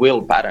Chelsea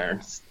will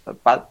batter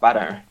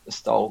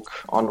Stoke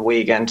on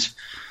weekend.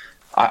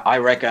 I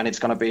reckon it's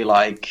going to be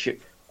like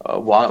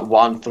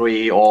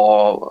 1-3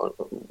 or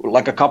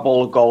like a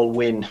couple goal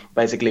win,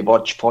 basically,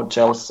 for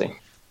Chelsea.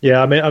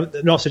 Yeah, I mean, I'm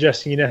not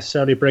suggesting you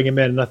necessarily bring him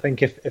in. I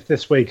think if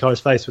this week I was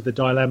faced with the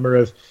dilemma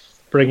of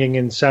bringing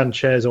in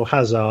Sanchez or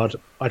Hazard,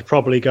 I'd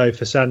probably go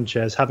for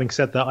Sanchez. Having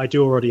said that, I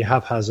do already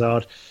have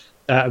Hazard,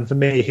 and for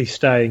me, he's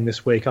staying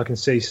this week. I can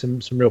see some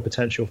real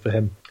potential for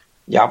him.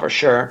 Yeah, for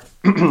sure.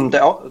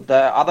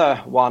 The other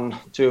one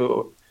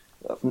to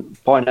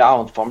point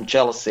out from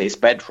Chelsea is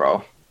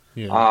Pedro.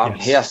 Yeah,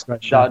 he has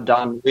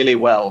done really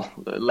well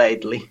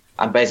lately,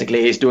 and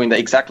basically he's doing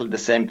exactly the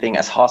same thing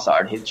as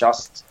Hazard. He's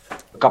just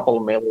a couple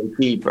million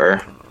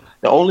cheaper.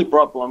 The only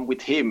problem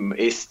with him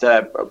is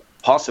the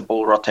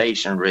possible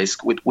rotation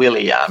risk with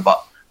Willian,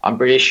 but I'm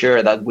pretty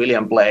sure that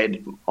Willian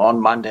played on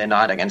Monday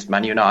night against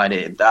Man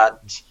United,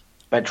 that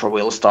Pedro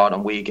will start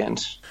on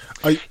weekends.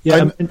 I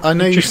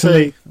know you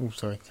say... Oh,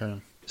 sorry, carry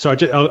on.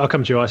 Sorry, I'll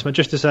come to you, Iceman.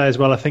 Just to say as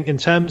well, I think in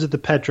terms of the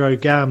Pedro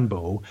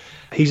gamble,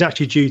 he's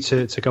actually due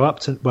to go up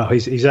to... Well,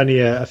 he's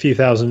only a few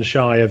thousand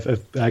shy of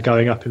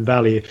going up in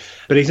value,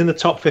 but he's in the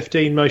top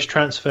 15 most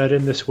transferred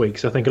in this week,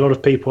 so I think a lot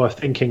of people are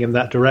thinking in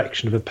that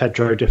direction of a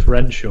Pedro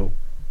differential.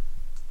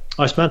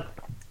 Iceman?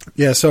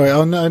 Yeah, sorry,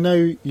 I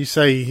know you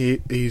say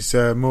he's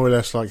more or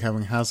less like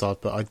having Hazard,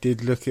 but I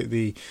did look at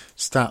the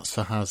stats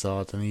for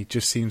Hazard, and he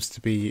just seems to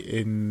be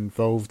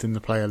involved in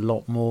the play a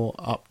lot more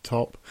up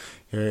top.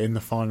 In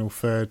the final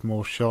third,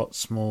 more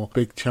shots, more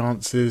big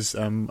chances,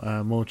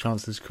 more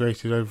chances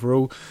created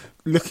overall.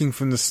 Looking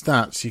from the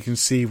stats, you can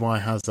see why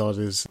Hazard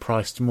is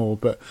priced more,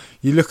 but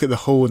you look at the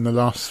whole in the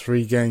last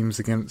 3 games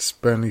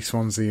against Burnley,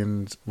 Swansea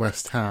and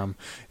West Ham,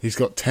 he's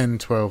got 10,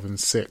 12 and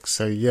 6.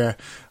 So yeah,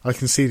 I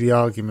can see the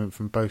argument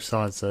from both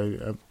sides.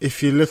 So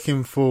if you're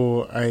looking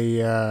for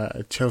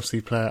a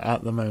Chelsea player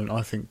at the moment,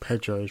 I think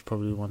Pedro is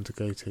probably one to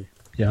go to.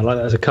 Yeah, I like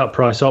that as a cut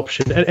price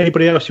option.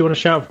 Anybody else you want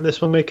to shout from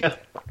this one, Mika?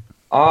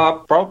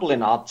 Probably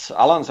not.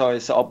 Alonso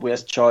is the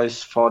obvious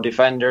choice for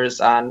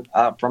defenders, and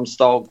from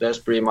Stoke there's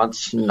pretty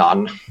much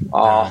none.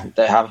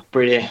 They have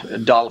pretty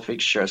dull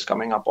fixtures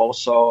coming up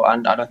also,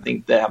 and I don't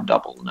think they have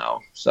double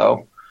now.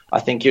 So I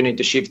think you need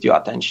to shift your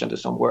attention to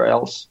somewhere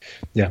else.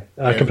 Yeah,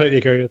 I completely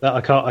agree with that.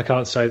 I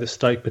can't say that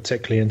Stoke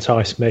particularly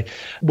enticed me.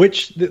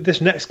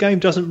 This next game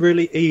doesn't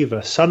really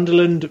either.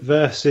 Sunderland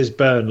versus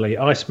Burnley.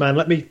 Iceman,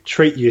 let me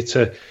treat you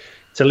to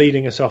to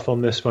leading us off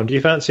on this one. Do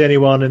you fancy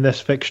anyone in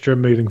this fixture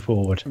moving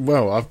forward?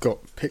 Well, I've got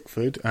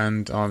Pickford,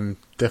 and I'm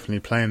definitely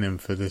playing him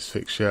for this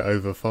fixture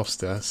over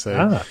Foster.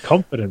 So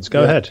confidence.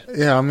 Go ahead.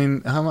 Yeah, I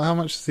mean, how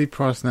much is he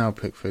priced now,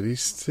 Pickford?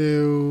 He's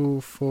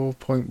still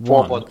 4.1.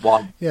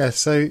 4.1. Yeah,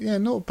 so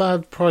not a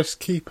bad price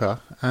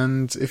keeper.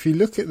 And if you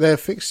look at their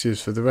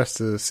fixtures for the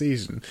rest of the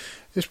season,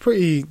 it's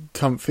pretty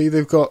comfy.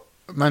 They've got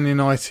Man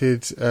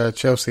United,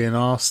 Chelsea and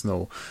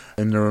Arsenal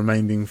in the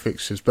remaining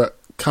fixtures, but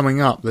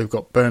coming up they've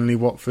got Burnley,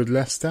 Watford,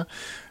 Leicester,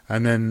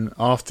 and then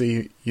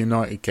after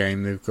United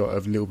game they've got a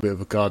little bit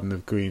of a Garden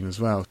of Green as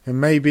well. And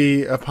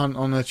maybe a punt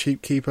on a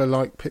cheap keeper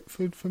like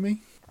Pickford for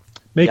me.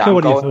 Mika,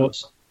 what are your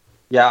thoughts?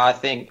 Yeah, I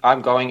think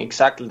I'm going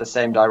exactly the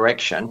same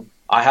direction.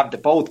 I have the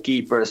both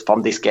keepers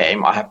from this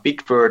game. I have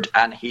Pickford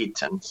and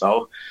Heaton,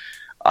 so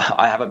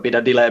I have a bit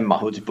of dilemma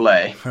who to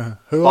play.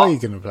 Who are you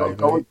going to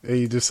play? Are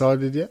you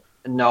decided yet?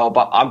 No,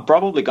 but I'm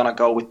probably going to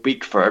go with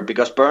Pickford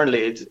because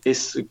Burnley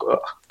is a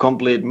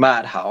complete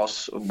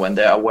madhouse when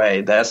they're away.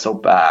 They're so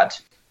bad.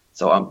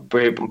 So I'm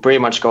pretty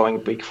much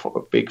going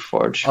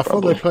Pickford. I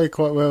thought they played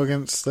quite well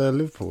against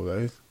Liverpool,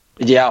 though.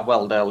 Yeah,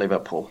 well, they're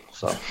Liverpool.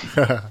 So,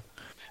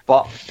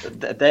 but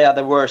they are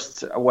the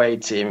worst away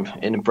team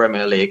in the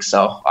Premier League,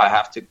 so I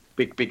have to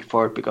pick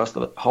Pickford because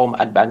of the home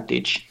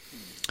advantage.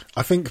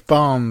 I think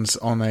Barnes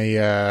on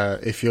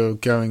if you're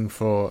going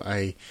for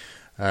a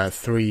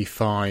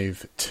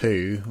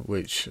 3-5-2,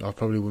 which I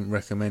probably wouldn't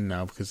recommend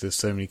now because there's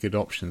so many good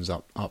options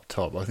up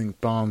top. I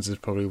think Barnes is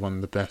probably one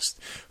of the best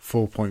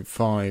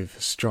 4.5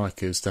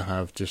 strikers to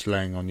have just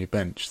laying on your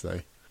bench,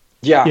 though.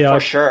 Yeah, for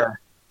sure.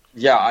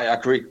 Yeah, I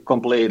agree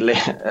completely.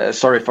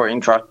 Sorry for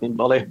interrupting,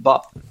 Bolly,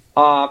 but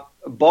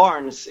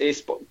Barnes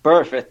is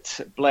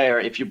perfect player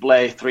if you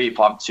play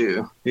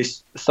 3-5-2.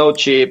 He's so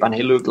cheap and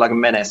he looked like a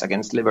menace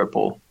against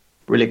Liverpool.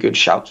 Really good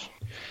shout.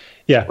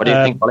 Yeah, what do you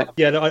think, Bolly?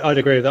 Yeah, I'd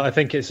agree with that. I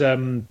think it's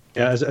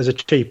as a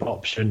cheap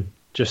option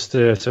just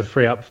to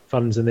free up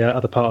funds in the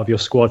other part of your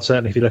squad.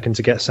 Certainly, if you're looking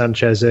to get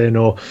Sanchez in,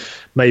 or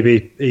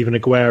maybe even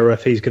Aguero,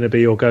 if he's going to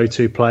be your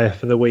go-to player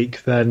for the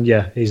week, then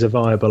yeah, he's a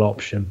viable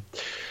option.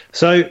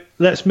 So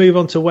let's move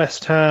on to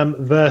West Ham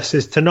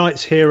versus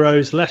tonight's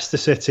heroes, Leicester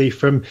City.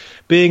 From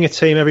being a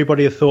team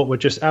everybody had thought were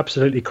just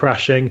absolutely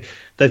crashing,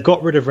 they've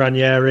got rid of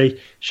Ranieri.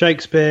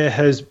 Shakespeare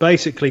has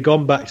basically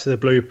gone back to the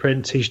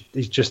blueprint. He's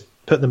just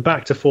put them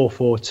back to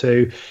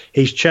 4-4-2.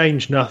 He's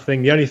changed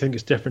nothing. The only thing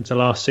that's different to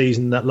last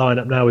season, that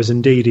lineup now is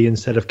Ndidi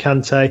instead of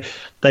Kante.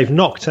 They've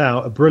knocked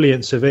out a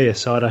brilliant Sevilla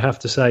side, I have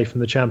to say, from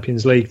the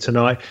Champions League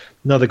tonight.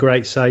 Another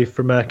great save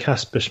from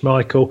Kasper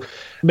Schmeichel.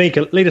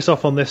 Mika, lead us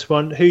off on this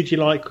one. Who do you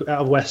like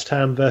out of West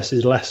Ham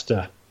versus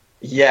Leicester?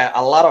 Yeah,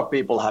 a lot of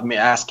people have me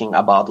asking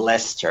about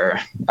Leicester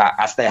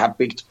as they have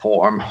big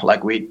form,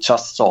 like we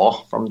just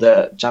saw from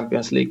the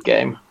Champions League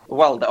game.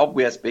 Well, the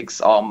obvious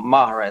picks are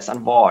Mahrez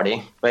and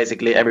Vardy.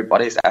 Basically,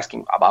 everybody's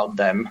asking about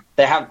them.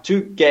 They have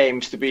 2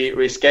 games to be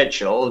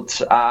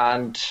rescheduled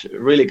and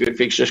really good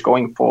fixtures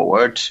going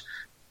forward.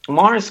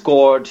 Mahrez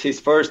scored his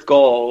first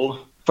goal,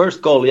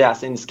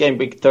 since game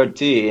week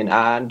 13,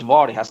 and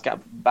Vardy has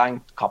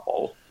banked a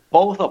couple.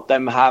 Both of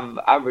them have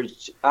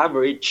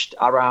averaged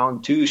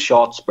around 2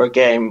 shots per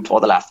game for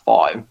the last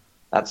 5.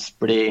 That's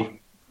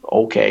pretty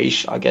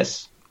okay-ish, I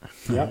guess.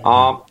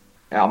 Yeah.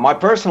 My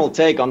personal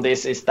take on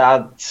this is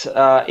that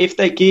if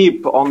they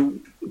keep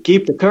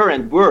the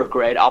current work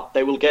rate up,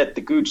 they will get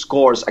the good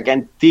scores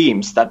against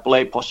teams that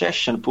play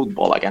possession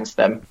football against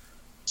them,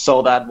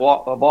 so that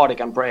Vardy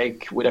can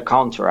break with a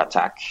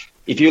counter-attack.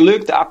 If you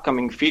look at the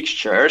upcoming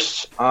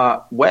fixtures,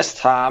 West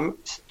Ham,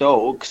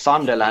 Stoke,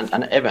 Sunderland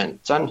and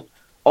Everton,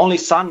 only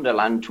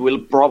Sunderland will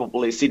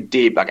probably sit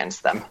deep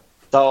against them.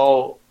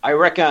 So I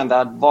reckon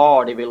that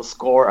Vardy will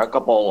score a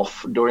couple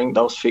during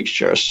those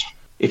fixtures.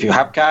 If you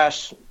have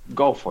cash,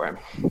 go for him.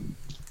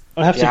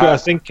 I have to agree. I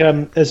think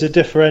as a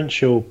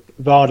differential,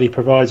 Vardy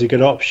provides a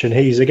good option.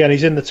 He's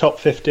in the top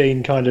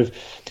 15 kind of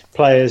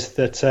players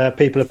that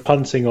people are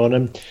punting on.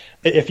 And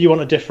if you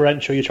want a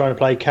differential, you're trying to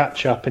play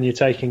catch up and you're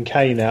taking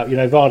Kane out.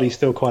 Vardy's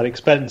still quite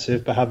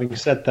expensive, but having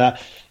said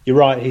that, you're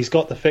right. He's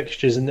got the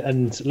fixtures,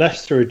 and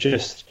Leicester are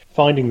just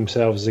finding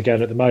themselves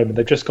again at the moment.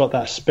 They've just got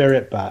that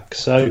spirit back.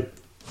 So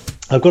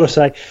I've got to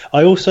say,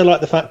 I also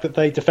like the fact that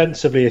they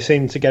defensively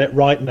seem to get it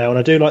right now, and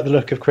I do like the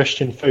look of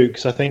Christian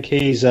Fuchs. I think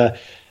he's a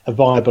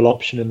viable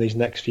option in these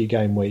next few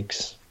game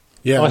weeks.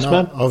 Yeah, nice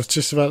man. I was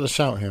just about to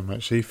shout him,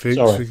 actually. Fuchs.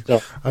 Sorry.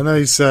 I know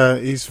he's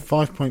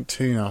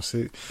 5.2 now, so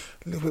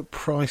a little bit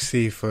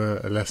pricey for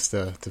a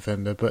Leicester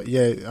defender. But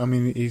yeah, I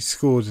mean, he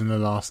scored in the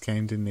last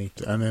game, didn't he?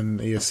 And then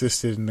he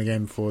assisted in the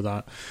game before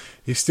that.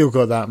 He's still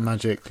got that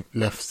magic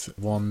left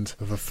wand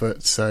of a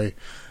foot, so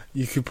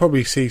you could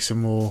probably see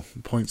some more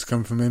points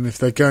come from him. If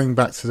they're going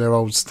back to their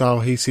old style,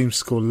 he seems to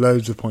score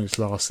loads of points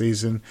last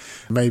season.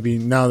 Maybe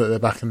now that they're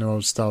back in their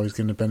old style, he's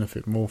going to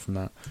benefit more from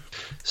that.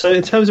 So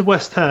in terms of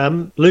West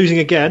Ham, losing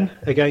again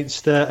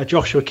against a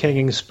Joshua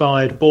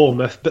King-inspired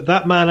Bournemouth, but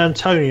that man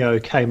Antonio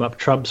came up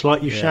trumps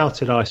like you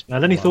shouted,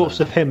 Iceman. Any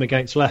thoughts of him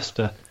against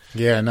Leicester?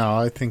 Yeah, no,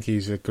 I think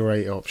he's a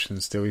great option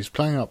still. He's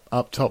playing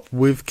up top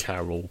with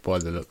Carroll by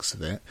the looks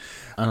of it.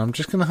 And I'm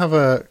just going to have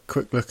a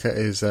quick look at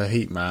his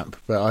heat map,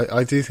 but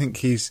I do think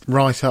he's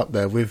right up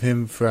there with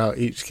him throughout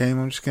each game.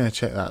 I'm just going to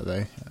check that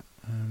though.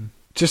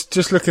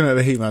 Just looking at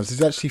the heat maps,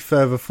 he's actually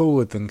further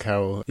forward than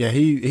Carroll. Yeah,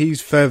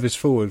 he's furthest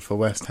forward for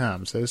West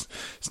Ham, so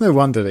it's no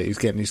wonder that he's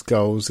getting his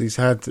goals. He's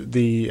had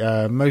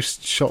the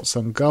most shots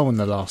on goal in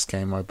the last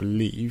game, I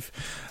believe,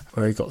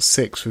 where he got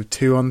 6 with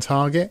 2 on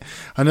target.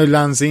 I know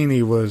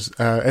Lanzini was,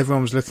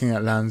 everyone was looking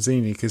at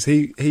Lanzini because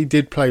he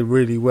did play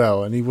really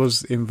well and he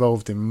was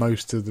involved in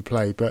most of the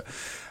play, but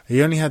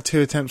he only had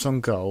 2 attempts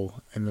on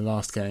goal in the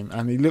last game,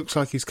 and he looks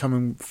like he's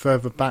coming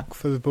further back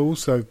for the ball,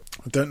 so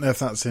I don't know if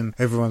that's in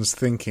everyone's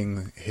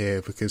thinking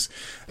here, because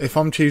if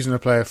I'm choosing a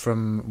player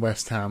from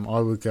West Ham,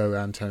 I would go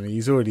Antonio.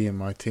 He's already in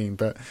my team,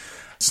 but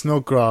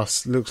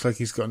Snodgrass looks like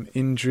he's got an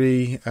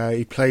injury.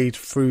 He played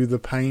through the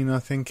pain, I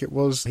think it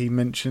was, he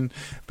mentioned,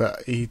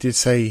 but he did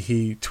say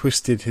he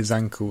twisted his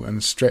ankle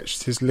and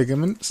stretched his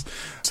ligaments.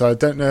 So I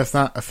don't know if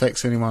that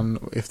affects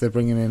anyone if they're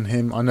bringing in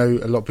him. I know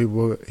a lot of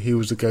people, he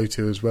was a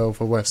go-to as well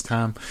for West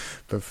Ham,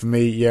 but for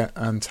me, yeah,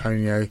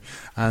 Antonio.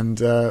 And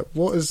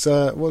what has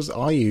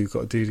Ayew got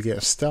to do to get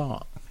a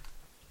start?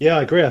 Yeah,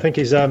 I agree. I think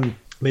he's,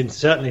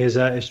 certainly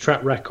his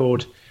track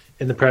record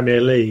in the Premier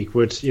League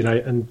would,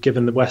 and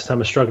given that West Ham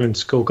are struggling to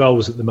score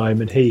goals at the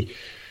moment, he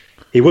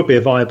would be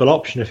a viable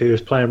option if he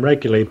was playing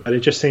regularly, but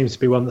it just seems to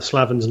be one that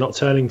Slaven's not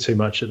turning too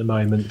much at the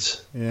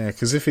moment. Yeah,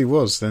 because if he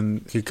was,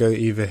 then you could go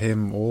either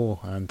him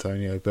or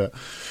Antonio, but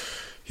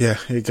yeah,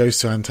 it goes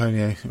to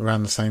Antonio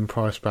around the same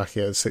price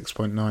bracket at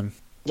 6.9.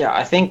 Yeah,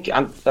 I think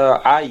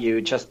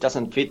Ayew just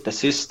doesn't fit the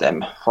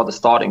system for the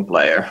starting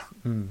player.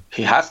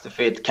 He has to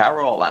fit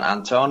Carroll and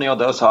Antonio.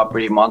 Those are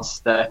pretty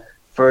much the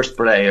first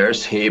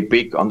players he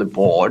picked on the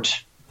board.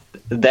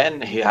 Then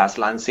he has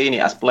Lanzini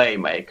as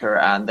playmaker,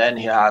 and then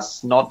he has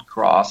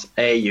Snodgrass,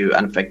 Ayew,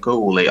 and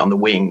Fekuli on the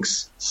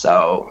wings.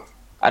 So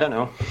I don't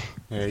know.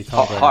 Yeah, you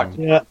can't hard.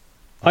 Yeah,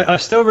 I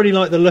still really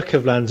like the look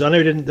of Lanz. I know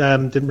he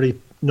didn't really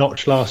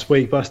notch last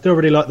week, but I still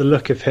really like the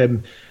look of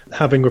him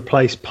having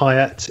replaced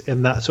Payet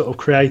in that sort of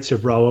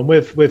creative role, and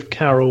with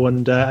Carroll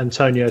and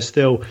Antonio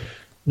still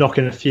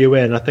knocking a few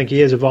in. I think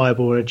he is a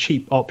viable and a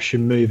cheap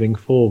option moving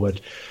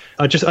forward.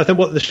 I think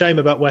what the shame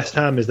about West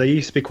Ham is they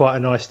used to be quite a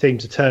nice team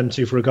to turn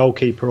to for a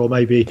goalkeeper or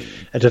maybe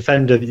a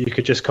defender that you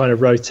could just kind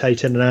of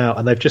rotate in and out,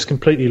 and they've just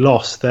completely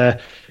lost their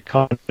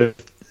kind of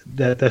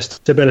their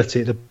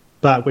stability at the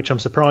back, which I'm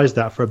surprised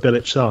at for a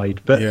Bilic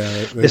side. But yeah,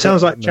 it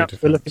sounds like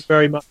chaps were looking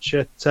very much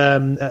at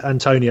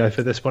Antonio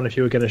for this one if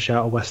you were going to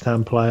shout a West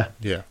Ham player.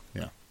 Yeah.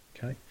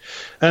 Okay.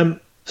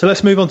 So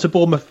let's move on to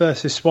Bournemouth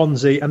versus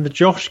Swansea, and the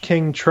Josh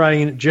King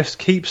train just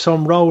keeps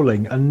on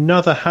rolling.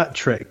 Another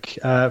hat-trick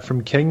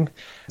from King.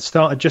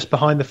 Started just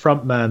behind the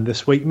front man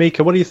this week.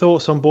 Mika, what are your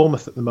thoughts on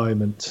Bournemouth at the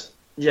moment?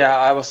 Yeah,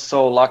 I was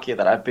so lucky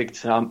that I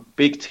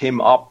picked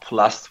him up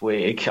last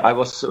week. I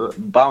was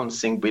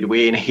bouncing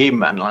between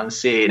him and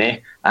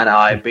Lanzini, and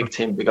I picked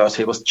him because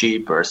he was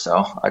cheaper,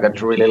 so I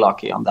got really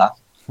lucky on that.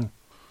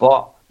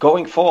 But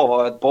going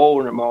forward,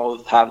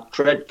 Bournemouth have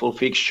dreadful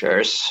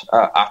fixtures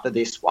after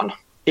this one.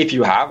 If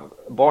you have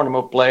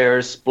Bournemouth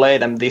players, play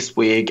them this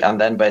week and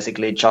then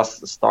basically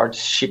just start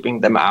shipping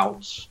them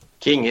out.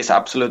 King is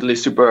absolutely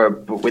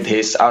superb with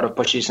his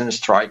out-of-position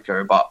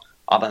striker, but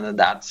other than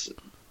that,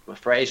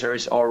 Fraser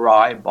is all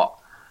right, but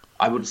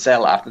I would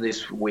sell after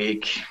this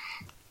week.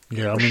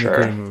 Yeah, I'm in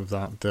agreement with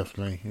that,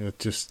 definitely. Yeah,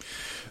 just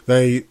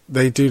they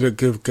do look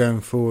good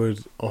going forward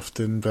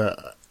often,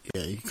 but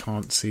yeah, you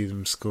can't see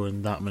them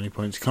scoring that many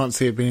points. You can't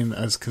see it being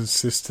as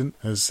consistent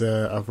as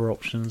other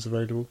options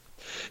available.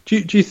 Do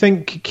you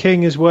think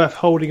King is worth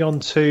holding on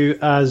to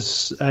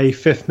as a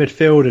fifth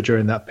midfielder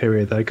during that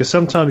period, though? Because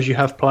sometimes you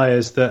have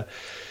players that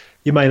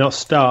you may not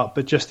start,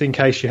 but just in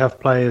case you have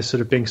players sort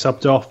of being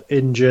subbed off,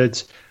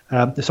 injured,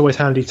 it's always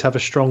handy to have a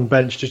strong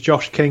bench. Does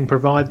Josh King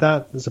provide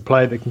that as a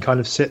player that can kind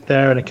of sit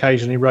there and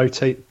occasionally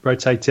rotate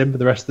in for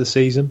the rest of the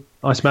season?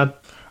 Iceman?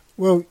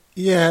 Well,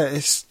 yeah,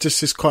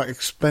 it's quite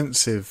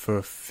expensive for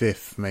a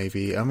fifth,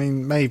 maybe. I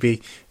mean,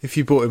 maybe if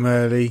you bought him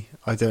early,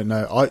 I don't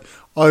know.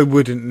 I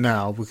wouldn't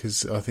now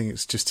because I think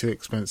it's just too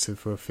expensive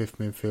for a fifth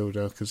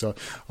midfielder because I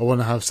want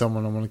to have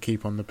someone I want to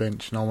keep on the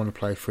bench and I want to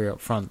play free up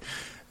front.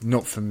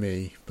 Not for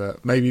me,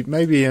 but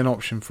maybe an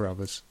option for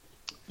others.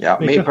 Yeah,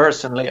 me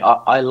personally,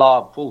 I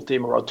love full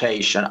team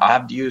rotation. I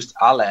have used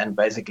Allen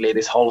basically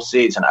this whole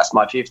season as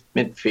my fifth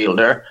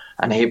midfielder,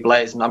 and he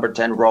plays number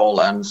 10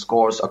 role and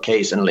scores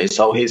occasionally.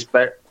 So he's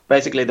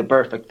basically the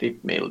perfect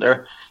fifth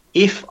midfielder.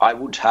 If I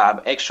would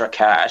have extra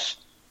cash,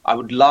 I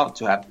would love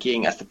to have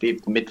King as the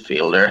fifth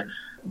midfielder.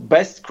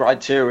 Best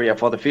criteria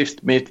for the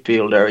fifth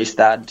midfielder is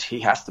that he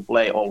has to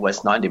play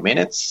always 90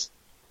 minutes.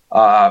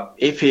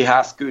 If he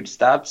has good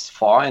stats,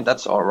 fine,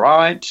 that's all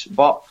right.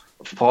 But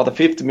for the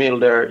fifth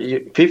midfielder,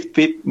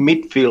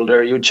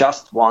 you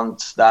just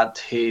want that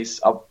he's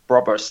a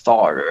proper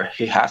starter.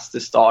 He has to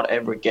start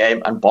every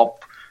game and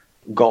pop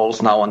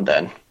goals now and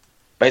then.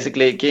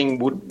 Basically, King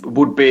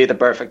would be the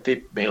perfect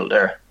fifth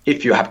midfielder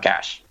if you have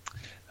cash.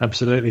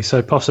 Absolutely.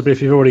 So possibly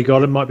if you've already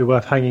got him, might be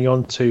worth hanging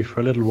on to for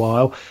a little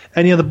while.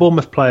 Any other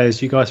Bournemouth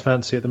players you guys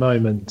fancy at the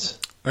moment?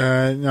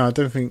 No, I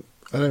don't think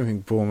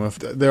Bournemouth.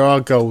 There are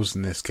goals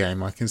in this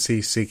game. I can see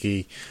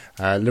Siggy.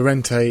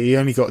 Llorente, he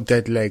only got a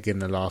dead leg in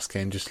the last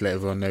game, just to let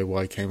everyone know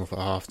why he came off at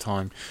half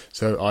time.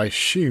 So I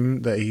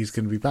assume that he's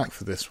going to be back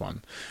for this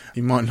one.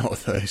 He might not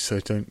though, so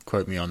don't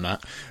quote me on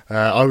that.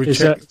 I would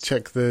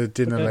check the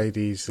Dinner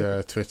Ladies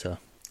Twitter.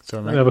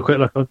 Sorry, mate. Let me have a quick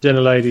look on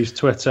Dinner Ladies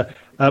Twitter.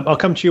 I'll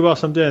come to you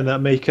whilst I'm doing that,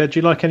 Mika. Do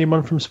you like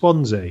anyone from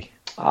Swansea?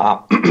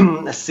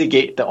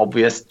 Siggy, the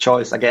obvious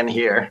choice again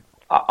here.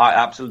 I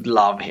absolutely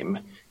love him.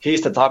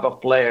 He's the type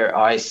of player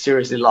I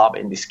seriously love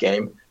in this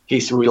game.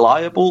 He's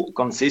reliable,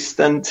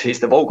 consistent, he's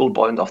the vocal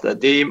point of the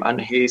team,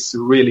 and he's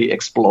really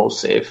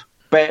explosive.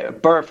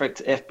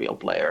 Perfect FPL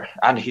player,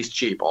 and he's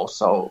cheap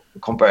also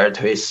compared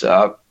to his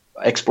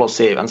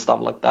explosive and stuff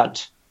like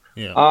that.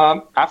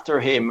 Yeah. After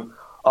him,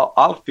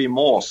 Alfie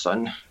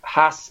Mawson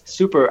has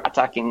super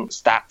attacking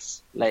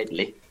stats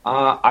lately.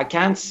 I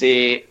can't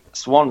see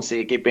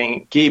Swansea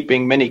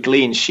keeping many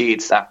clean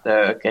sheets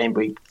after game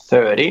week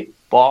 30,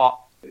 but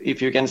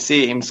if you can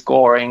see him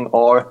scoring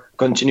or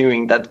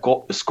continuing that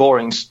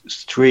scoring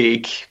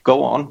streak,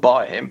 go on,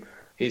 buy him.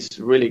 He's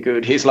really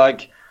good. He's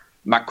like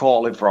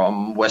Macaulay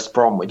from West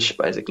Bromwich,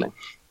 basically.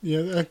 Yeah,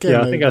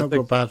 again, they've not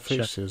got bad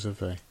fixtures, have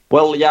they?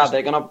 Well, yeah,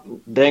 they're gonna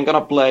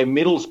play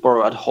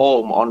Middlesbrough at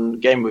home on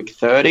game week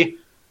 30,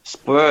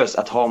 Spurs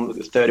at home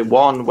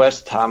 31,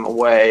 West Ham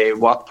away,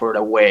 Watford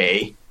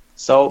away.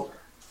 So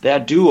they're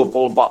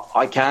doable, but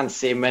I can't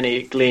see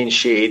many clean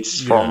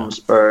sheets from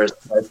Spurs,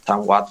 West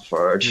Ham,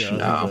 Watford. Yeah,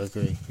 no. I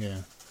agree. Yeah.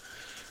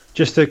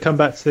 Just to come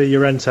back to the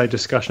Llorente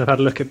discussion, I've had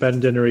a look at Ben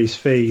Dinnery's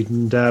feed,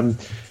 and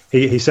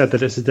he said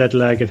that it's a dead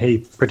leg, and he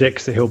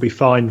predicts that he'll be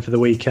fine for the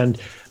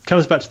weekend.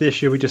 Comes back to the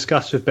issue we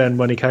discussed with Ben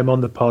when he came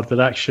on the pod,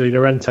 that actually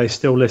Llorente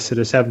still listed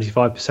a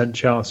 75%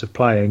 chance of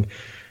playing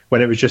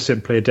when it was just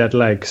simply a dead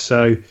leg.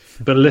 So,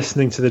 but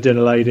listening to the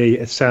Dinner Lady,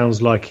 it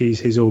sounds like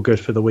he's all good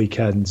for the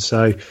weekend.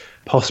 So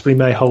possibly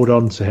may hold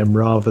on to him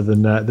rather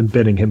than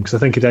binning him, because I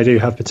think they do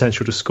have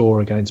potential to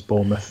score against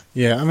Bournemouth.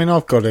 Yeah, I mean,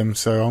 I've got him,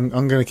 so I'm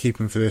going to keep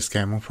him for this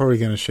game. I'm probably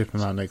going to ship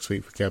him out next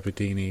week for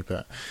Gabardini,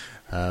 but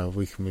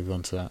we can move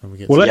on to that when we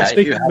get to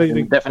if you have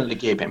him, definitely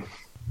keep him.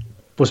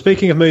 Well,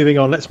 speaking of moving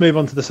on, let's move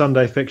on to the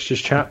Sunday fixtures,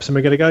 chaps, and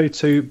we're going to go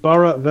to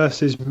Borough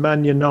versus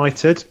Man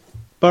United.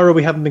 Borough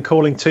we haven't been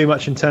calling too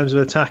much in terms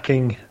of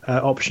attacking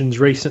options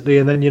recently,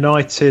 and then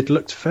United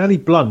looked fairly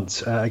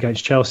blunt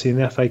against Chelsea in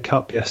the FA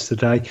Cup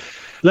yesterday.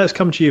 Let's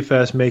come to you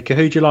first, Mika.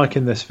 Who do you like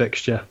in this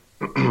fixture?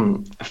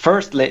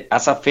 Firstly,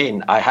 as a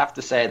Finn, I have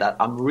to say that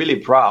I'm really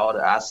proud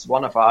as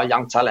one of our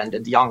young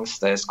talented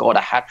youngsters scored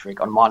a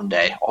hat-trick on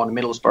Monday on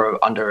Middlesbrough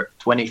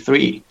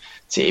under-23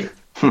 team.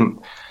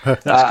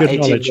 That's good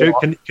knowledge.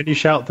 Can you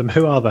shout them?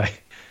 Who are they?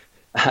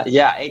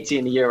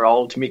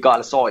 18-year-old Mikael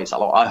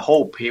Soisalo. I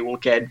hope he will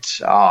get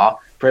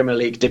Premier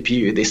League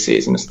debut this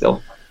season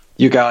still.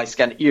 You guys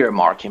can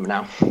earmark him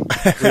now.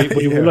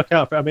 we will look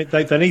out for. I mean,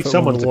 they need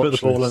someone to put the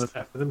ball in the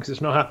net for them, because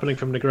it's not happening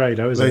from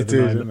Negredo, is it? They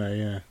do, don't they?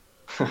 Yeah.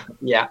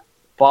 Yeah,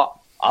 but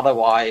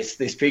otherwise,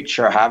 this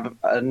picture have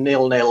a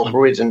 0-0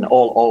 written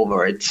all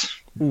over it.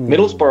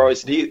 Middlesbrough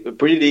is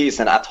pretty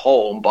decent at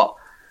home, but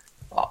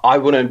I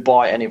wouldn't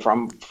buy any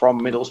from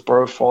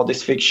Middlesbrough for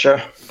this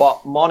fixture.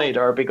 But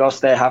monitor, because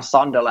they have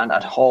Sunderland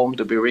at home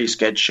to be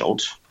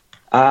rescheduled.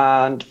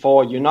 And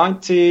for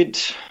United,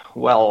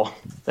 well,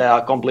 they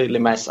are completely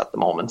mess at the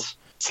moment.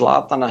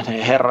 Zlatan and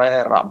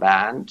Herrera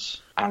banned,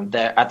 and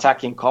their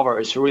attacking cover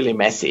is really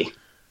messy.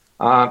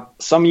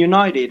 Some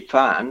United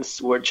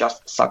fans were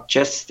just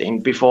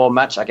suggesting before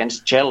match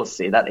against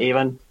Chelsea that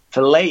even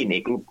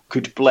Fellaini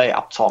could play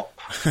up top.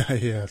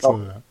 Yeah, I saw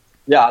that.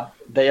 Yeah,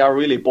 they are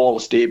really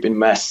balls deep in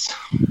mess.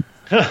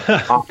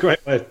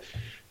 Great word.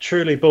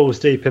 Truly balls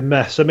deep in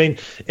mess. I mean,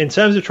 in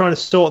terms of trying to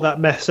sort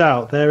that mess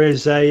out, there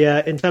is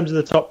in terms of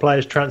the top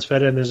players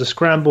transferred in, there's a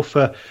scramble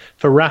for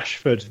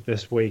Rashford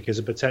this week as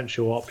a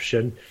potential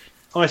option.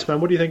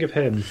 Iceman, what do you think of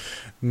him?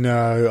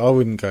 No, I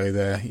wouldn't go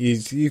there.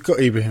 You've got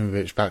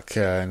Ibrahimovic back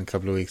in a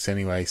couple of weeks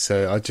anyway,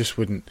 so I just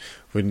wouldn't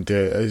do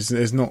it.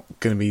 There's not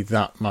going to be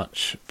that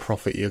much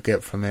profit you'll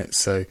get from it,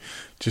 so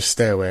just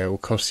stay away. It will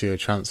cost you a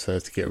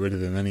transfer to get rid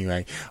of him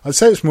anyway. I'd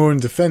say it's more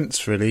in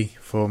defence, really,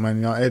 for Man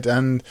United,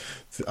 and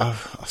I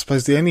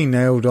suppose the only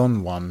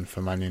nailed-on one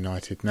for Man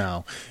United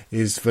now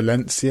is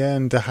Valencia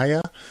and De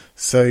Gea.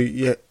 So,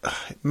 yeah,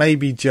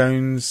 maybe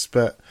Jones,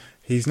 but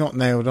he's not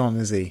nailed on,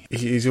 is he?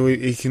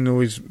 He can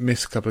always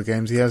miss a couple of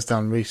games. He has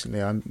done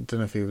recently. I don't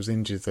know if he was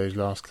injured those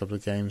last couple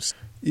of games.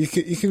 You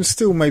can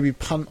still maybe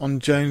punt on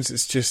Jones.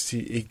 It's just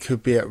he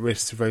could be at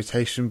risk of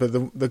rotation. But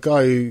the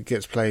guy who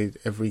gets played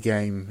every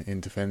game in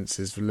defence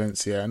is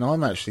Valencia, and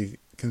I'm actually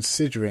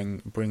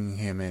considering bringing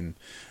him in.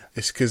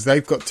 It's because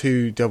they've got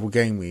 2 double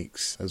game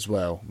weeks as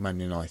well,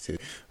 Man United.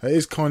 That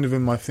is kind of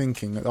in my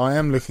thinking. I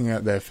am looking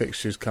at their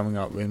fixtures coming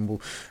up in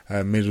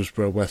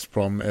Middlesbrough, West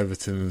Brom,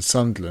 Everton and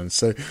Sunderland.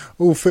 So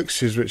all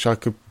fixtures which I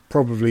could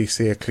probably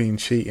see a clean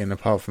sheet in,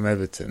 apart from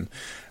Everton.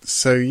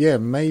 So yeah,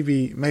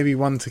 maybe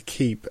one to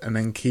keep, and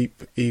then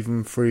keep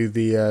even through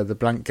the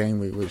blank game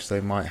week, which they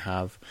might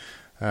have.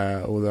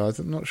 Although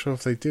I'm not sure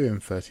if they do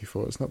in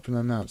 34. It's not been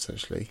announced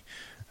actually.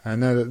 I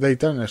know that they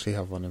don't actually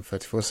have one in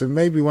 34. So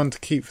maybe one to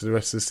keep for the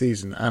rest of the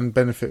season and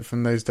benefit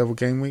from those double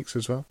game weeks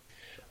as well.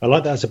 I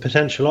like that as a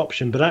potential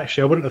option, but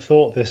actually I wouldn't have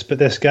thought this. But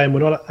this game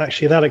we're not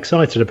actually that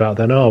excited about.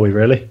 Then are we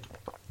really?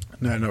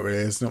 No, not really.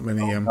 There's not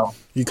many.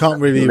 You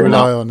can't really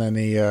rely on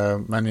any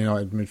Man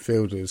United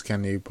midfielders,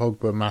 can you?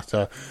 Pogba,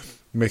 Mata,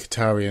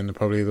 Mkhitaryan are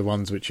probably the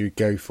ones which you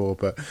go for,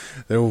 but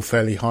they're all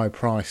fairly high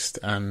priced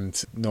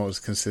and not as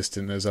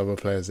consistent as other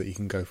players that you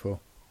can go for.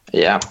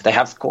 Yeah, they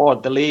have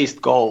scored the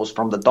least goals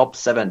from the top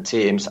 7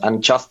 teams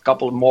and just a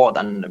couple more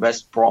than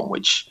West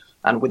Bromwich.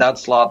 And without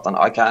Zlatan,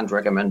 I can't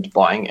recommend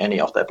buying any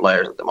of their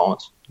players at the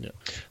moment. Yeah.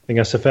 I think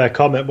that's a fair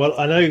comment. Well,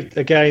 I know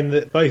a game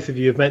that both of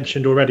you have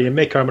mentioned already, and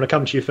Mika, I'm going to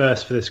come to you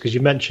first for this because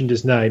you mentioned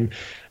his name.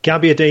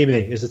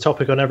 Gabbiadini is the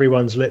topic on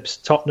everyone's lips.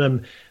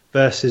 Tottenham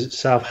versus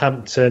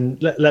Southampton.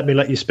 Let me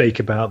let you speak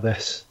about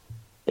this.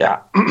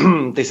 Yeah,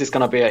 this is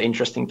going to be an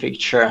interesting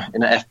fixture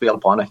in an FPL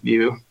point of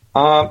view.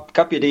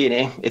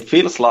 Gabbiadini, it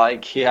feels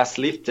like he has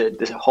lifted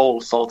the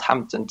whole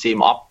Southampton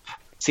team up.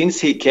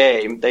 Since he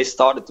came, they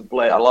started to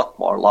play a lot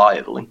more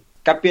lively.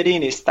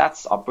 Gabbiadini's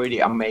stats are pretty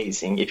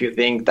amazing. If you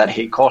think that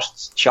he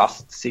costs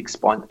just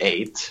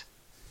 6.8,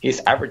 he's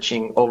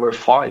averaging over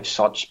 5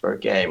 shots per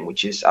game,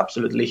 which is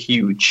absolutely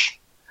huge.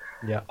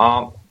 Yeah.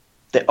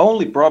 The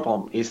only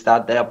problem is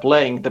that they are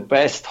playing the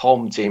best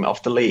home team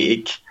of the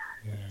league.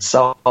 Yeah.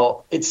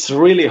 So it's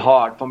really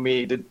hard for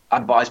me to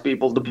advise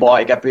people to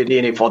buy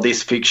Gabbiadini for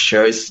this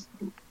fixture. It's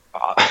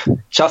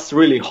just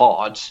really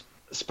hard.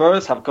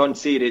 Spurs have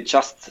conceded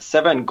just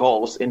 7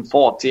 goals in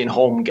 14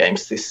 home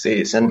games this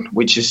season,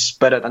 which is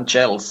better than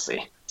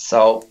Chelsea.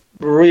 So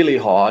really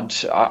hard.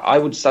 I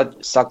would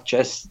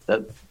suggest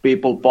that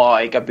people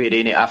buy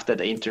Gabbiadini after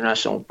the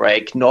international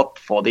break, not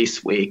for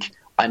this week.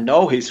 I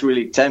know he's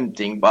really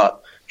tempting,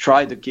 but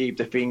try to keep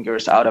the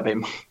fingers out of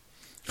him.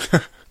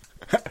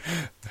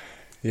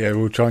 Yeah,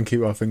 we'll try and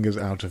keep our fingers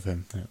out of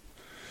him.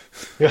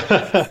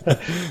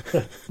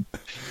 Yeah.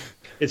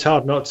 It's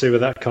hard not to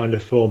with that kind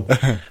of form.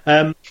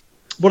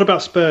 What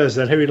about Spurs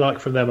then? Who do you like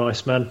from them,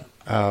 Iceman?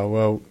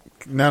 Well,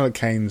 now that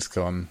Kane's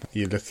gone,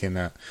 you're looking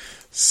at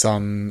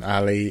Son,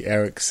 Ali,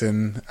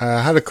 Eriksen.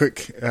 I had a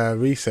quick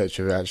research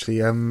of it actually.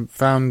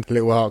 Found a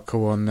little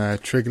article on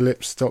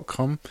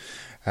triggerlips.com.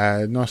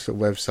 Nice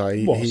little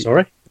website.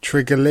 Sorry?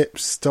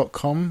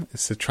 Triggerlips.com.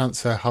 It's a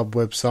transfer hub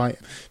website.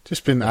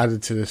 Just been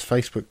added to this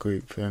Facebook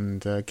group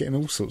and getting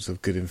all sorts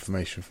of good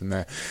information from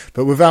there.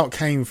 But without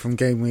Kane from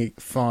game week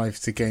 5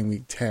 to game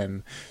week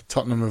 10,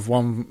 Tottenham have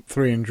won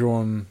 3 and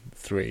drawn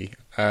 3,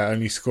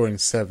 only scoring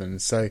 7.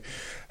 So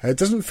it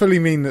doesn't fully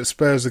mean that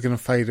Spurs are going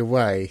to fade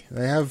away.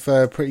 They have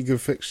pretty good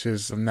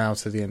fixtures from now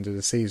to the end of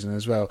the season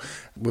as well,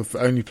 with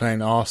only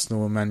playing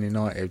Arsenal and Man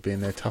United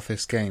being their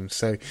toughest games.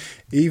 So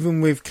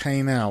even with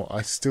Kane out,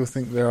 I still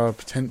think there are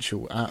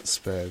potential at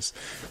Spurs.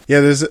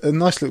 Yeah, there's a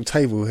nice little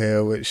table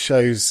here which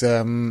shows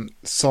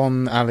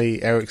Son,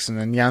 Ali, Eriksen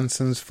and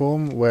Jansen's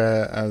form,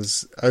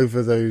 whereas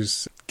over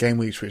those game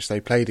weeks which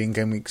they played in,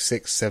 game week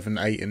 6, 7,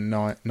 8 and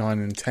 9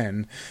 and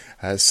 10,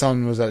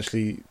 Son was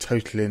actually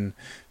totaling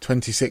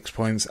 26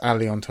 points,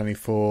 Ali on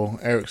 24,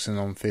 Eriksen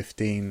on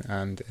 15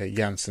 and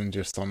Jansen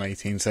just on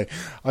 18. So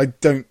I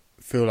don't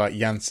feel like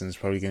Jansen's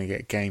probably going to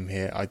get a game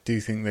here. I do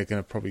think they're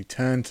going to probably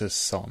turn to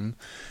Son,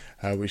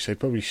 which they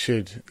probably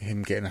should,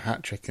 him getting a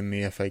hat-trick in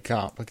the FA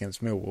Cup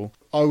against Millwall.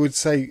 I would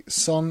say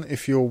Son,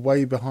 if you're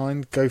way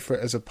behind, go for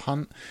it as a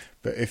punt.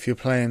 But if you're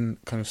playing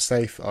kind of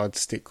safe, I'd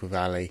stick with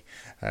Ali.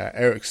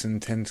 Eriksen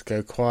tends to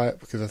go quiet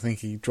because I think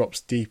he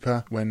drops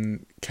deeper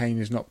when Kane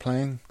is not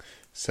playing.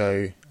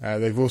 So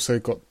they've also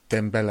got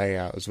Dembele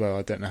out as well.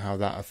 I don't know how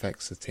that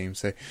affects the team.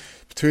 So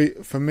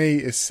for me,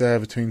 it's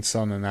between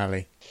Son and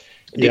Ali.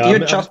 Did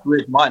you just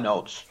read my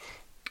notes?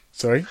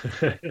 Sorry?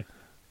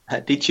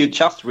 Did you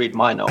just read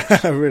my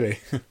notes? Really?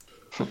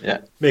 Yeah.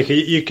 Mickey,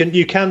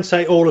 you can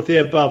say all of the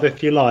above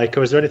if you like,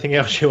 or is there anything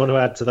else you want to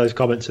add to those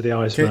comments of the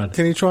Iceman?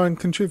 Can you try and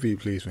contribute,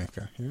 please,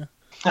 Mika? Yeah.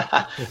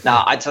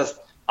 No,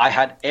 I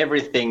had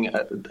everything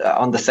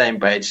on the same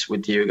page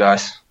with you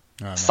guys.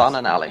 Oh, nice. Son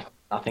and Ali,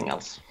 nothing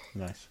else.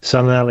 Nice.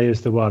 Son and Ali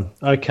is the one.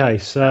 Okay,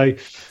 so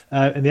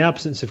in the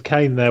absence of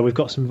Kane there, we've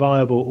got some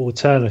viable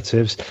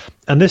alternatives.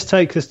 And this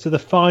takes us to the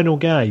final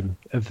game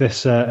of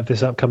this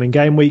upcoming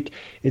game week.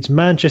 It's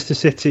Manchester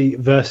City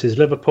versus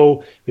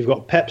Liverpool. We've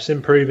got Pep's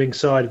improving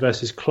side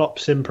versus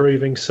Klopp's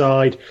improving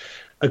side.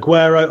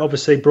 Aguero,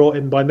 obviously brought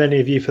in by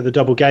many of you for the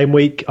double game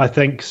week. I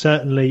think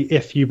certainly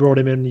if you brought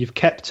him in and you've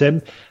kept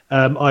him,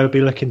 I would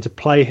be looking to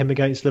play him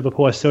against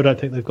Liverpool. I still don't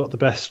think they've got the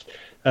best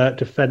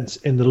defence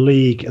in the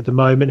league at the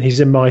moment. He's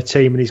in my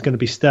team and he's going to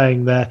be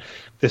staying there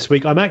this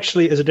week. I'm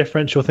actually, as a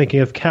differential, thinking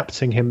of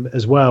captaining him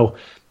as well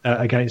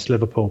against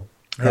Liverpool.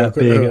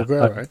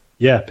 Aguero, right?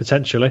 Yeah,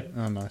 potentially.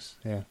 Oh, nice.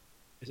 Yeah.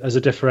 As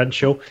a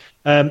differential.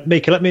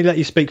 Mika, let me let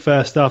you speak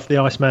first after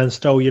the Iceman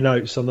stole your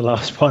notes on the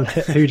last one.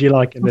 Who do you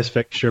like in this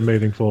fixture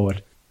moving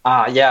forward?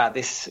 Yeah,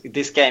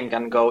 this game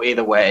can go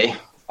either way.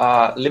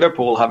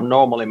 Liverpool have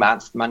normally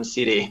matched Man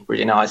City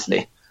pretty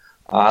nicely.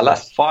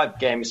 Last 5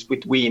 games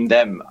between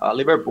them,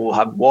 Liverpool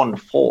have won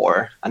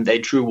 4, and they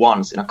drew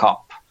once in a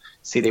cup.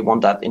 City won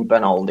that in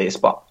penalties.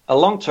 But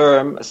long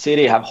term,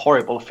 City have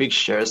horrible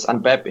fixtures,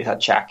 and Pep is a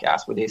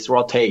jackass with his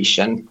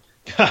rotation.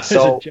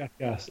 So, a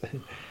jackass.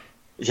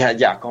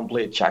 yeah,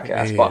 complete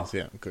jackass. He but is,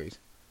 yeah, agreed.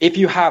 If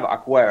you have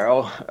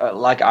Aguero,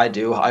 like I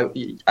do,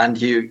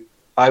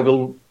 I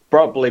will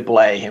probably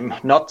play him,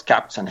 not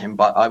captain him,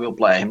 but I will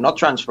play him. Not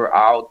transfer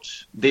out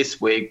this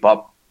week,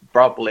 but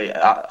probably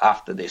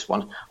after this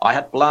one. I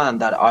had planned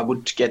that I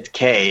would get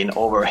Kane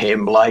over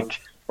him,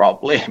 like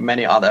probably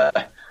many other,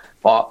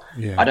 but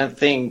yeah. I don't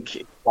think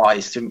it's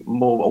wise to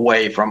move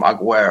away from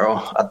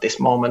Aguero at this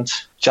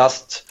moment.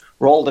 Just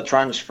roll the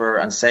transfer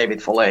and save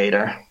it for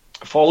later.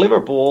 For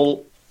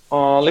Liverpool,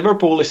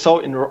 Liverpool is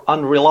so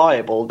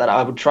unreliable that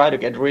I would try to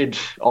get rid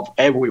of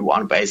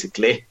everyone,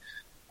 basically.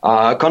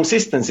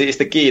 Consistency is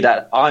the key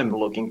that I'm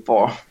looking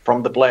for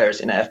from the players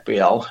in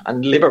FPL,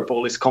 and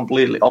Liverpool is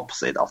completely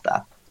opposite of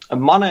that.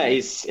 Mane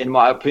is, in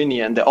my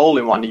opinion, the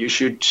only one you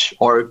should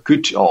or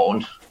could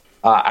own,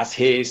 as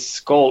his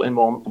goal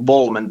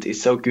involvement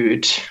is so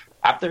good.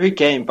 After he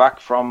came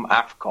back from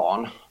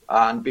AFCON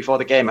and before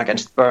the game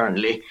against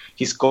Burnley,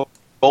 his goal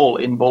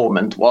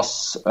involvement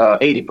was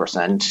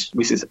 80%,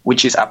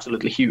 which is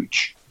absolutely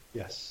huge.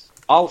 Yes.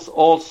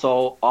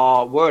 Also,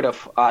 a word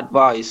of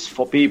advice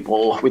for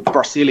people with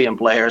Brazilian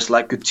players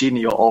like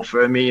Coutinho or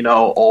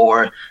Firmino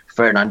or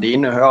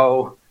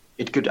Fernandinho.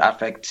 It could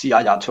affect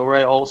Yaya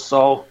Toure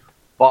also.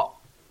 But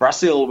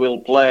Brazil will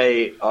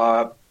play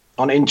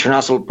on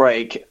international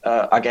break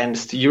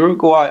against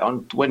Uruguay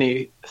on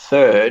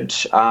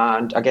 23rd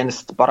and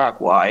against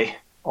Paraguay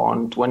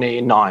on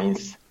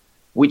 29th,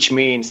 which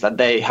means that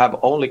they have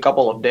only a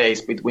couple of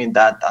days between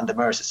that and the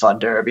Merseyside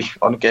Derby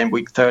on game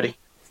week 30.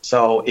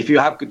 So if you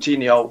have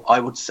Coutinho, I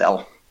would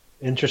sell.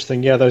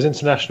 Interesting. Yeah, those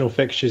international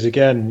fixtures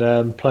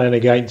again, playing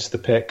against the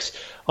picks.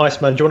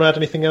 Iceman, do you want to add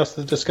anything else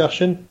to the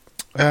discussion?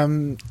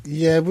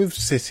 Yeah, with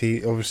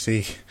City,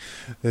 obviously,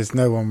 there's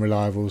no one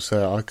reliable,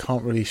 so I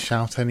can't really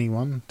shout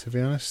anyone, to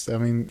be honest. I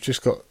mean,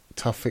 just got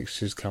tough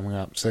fixtures coming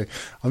up, so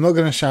I'm not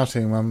going to shout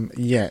anyone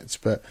yet,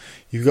 but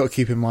you've got to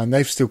keep in mind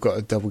they've still got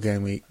a double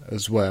game week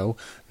as well.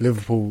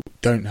 Liverpool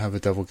don't have a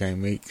double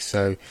game week,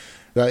 so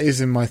that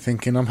is in my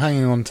thinking. I'm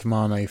hanging on to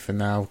Mane for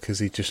now because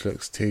he just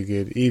looks too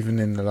good. Even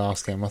in the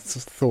last game, I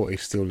thought he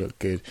still looked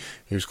good.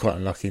 He was quite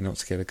unlucky not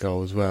to get a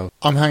goal as well.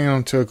 I'm hanging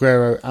on to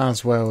Aguero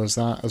as well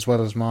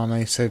as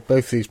Mane. So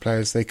both these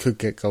players, they could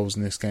get goals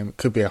in this game. It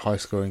could be a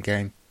high-scoring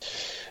game.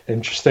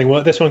 Interesting.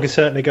 Well, this one could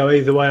certainly go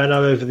either way. I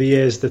know over the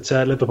years that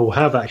Liverpool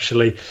have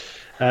actually,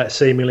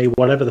 seemingly,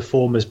 whatever the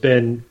form has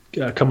been,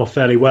 come off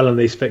fairly well in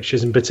these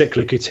fixtures, and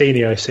particularly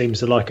Coutinho seems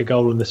to like a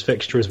goal in this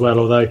fixture as well,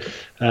 although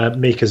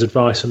Mika's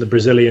advice on the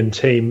Brazilian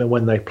team and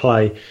when they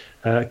play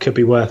could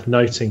be worth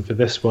noting for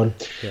this one.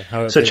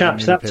 Yeah, so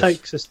chaps, that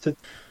takes us to...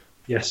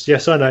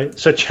 Yes, I know.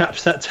 So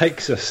chaps, that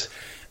takes us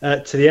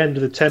to the end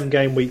of the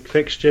 10-game week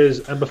fixtures,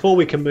 and before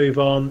we can move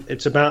on,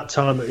 it's about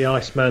time that the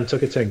Iceman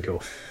took a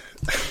tinkle.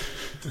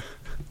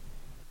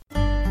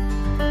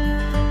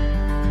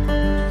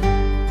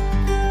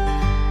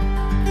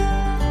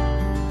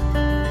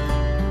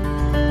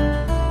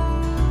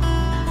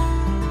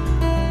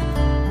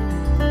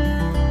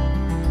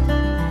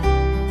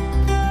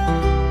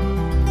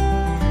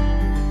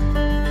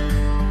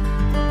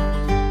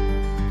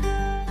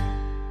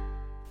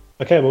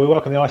 Okay, well, we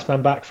welcome the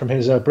Iceman back from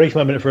his brief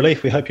moment of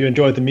relief. We hope you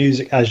enjoyed the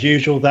music as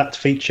usual. That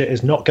feature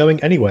is not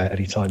going anywhere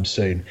anytime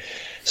soon.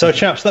 So,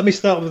 chaps, let me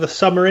start with a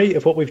summary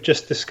of what we've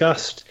just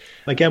discussed.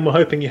 Again, we're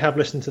hoping you have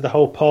listened to the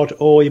whole pod,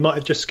 or you might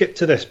have just skipped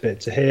to this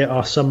bit to hear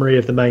our summary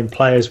of the main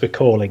players we're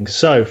calling.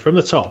 So, from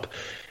the top,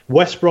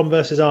 West Brom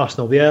versus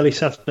Arsenal, the early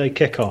Saturday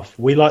kickoff.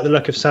 We like the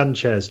look of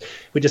Sanchez.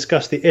 We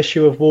discussed the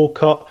issue of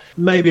Walcott.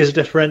 Maybe as a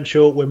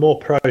differential, we're more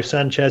pro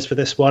Sanchez for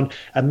this one.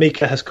 And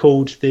Mika has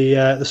called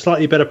the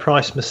slightly better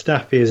price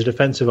Mustafi as a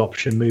defensive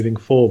option moving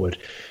forward.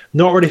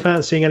 Not really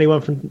fancying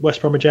anyone from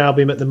West Bromwich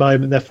Albion at the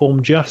moment. Their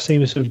form just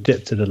seems to have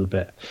dipped a little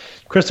bit.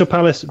 Crystal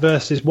Palace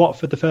versus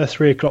Watford, the first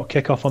 3 o'clock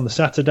kickoff on the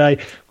Saturday.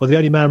 Well, the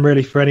only man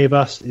really for any of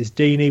us is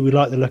Deeney. We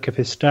like the look of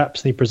his stats,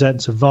 and he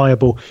presents a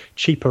viable,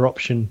 cheaper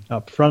option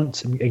up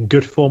front, in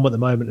good form at the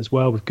moment as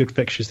well, with good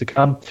fixtures to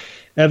come.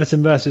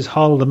 Everton versus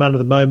Hull, the man of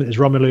the moment is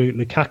Romelu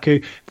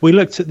Lukaku. If we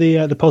looked at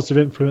the positive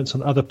influence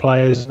on other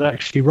players, and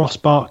actually Ross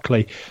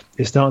Barkley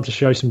is starting to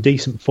show some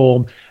decent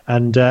form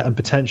and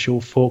potential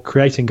for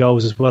creating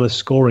goals as well as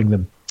scoring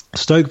them.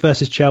 Stoke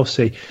versus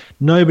Chelsea.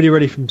 Nobody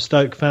really from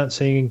Stoke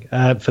fancying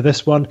for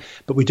this one,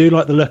 but we do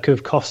like the look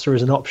of Costa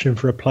as an option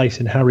for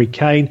replacing Harry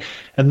Kane.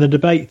 And the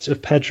debate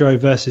of Pedro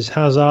versus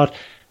Hazard.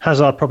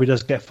 Hazard probably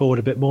does get forward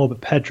a bit more, but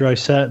Pedro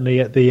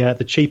certainly at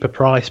the cheaper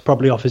price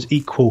probably offers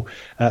equal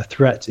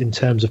threat in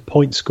terms of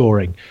point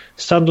scoring.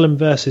 Sunderland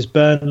versus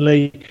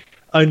Burnley.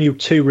 Only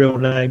 2 real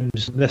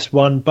names in this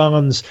one.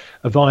 Barnes,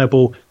 a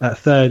viable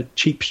third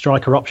cheap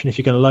striker option if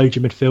you're going to load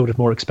your midfield with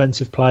more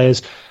expensive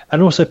players.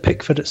 And also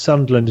Pickford at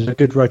Sunderland is a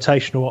good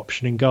rotational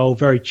option in goal.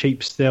 Very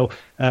cheap still.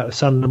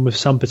 Sunderland with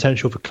some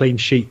potential for clean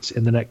sheets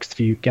in the next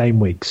few game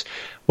weeks.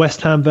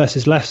 West Ham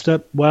versus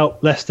Leicester. Well,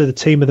 Leicester, the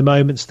team of the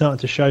moment, starting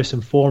to show some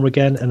form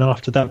again. And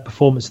after that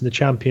performance in the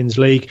Champions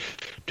League,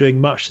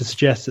 doing much to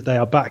suggest that they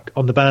are back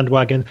on the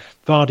bandwagon.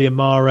 Vardy and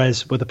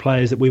Mahrez were the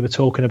players that we were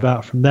talking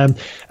about from them.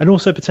 And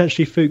also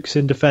potentially Fuchs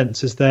in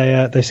defence, as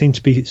they seem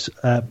to be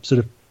sort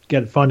of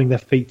finding their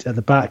feet at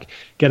the back,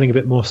 getting a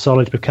bit more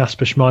solid with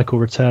Kasper Schmeichel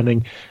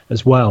returning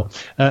as well.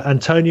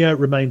 Antonio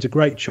remains a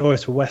great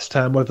choice for West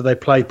Ham, whether they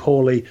play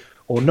poorly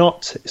or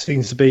not. It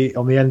seems to be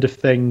on the end of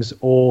things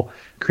or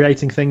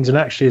creating things, and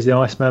actually, as the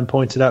Iceman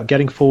pointed out,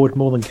 getting forward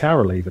more than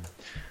Carroll even.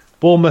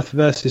 Bournemouth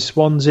versus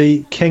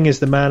Swansea. King is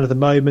the man of the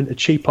moment, a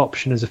cheap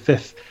option as a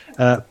fifth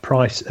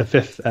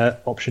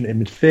option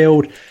in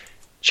midfield.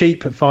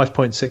 Cheap at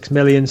 5.6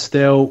 million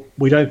still.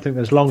 We don't think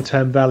there's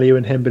long-term value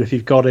in him, but if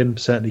you've got him,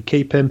 certainly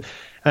keep him.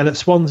 And at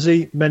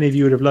Swansea, many of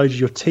you would have loaded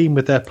your team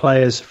with their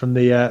players from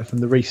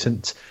the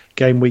recent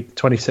game week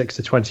 26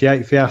 to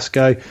 28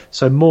 fiasco.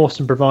 So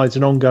Mawson provides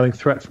an ongoing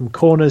threat from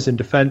corners in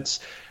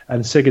defence,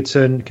 and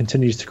Sigurdsson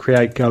continues to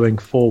create going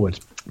forward.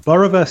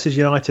 Borough versus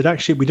United.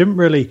 Actually, we didn't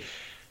really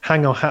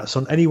hang our hats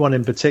on anyone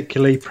in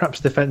particular,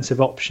 perhaps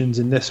defensive options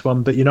in this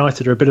one, but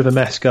United are a bit of a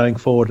mess going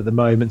forward at the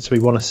moment, so we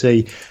want to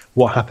see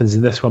what happens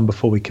in this one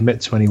before we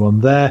commit to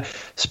anyone there.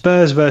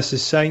 Spurs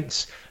versus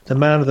Saints. The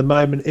man of the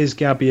moment is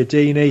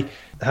Gabbiadini.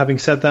 Having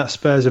said that,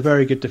 Spurs are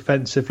very good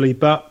defensively,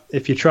 but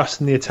if you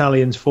trust in the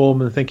Italian's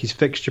form and think he's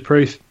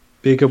fixture-proof,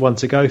 be a good one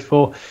to go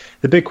for.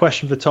 The big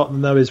question for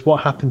Tottenham, though, is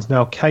what happens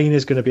now. Kane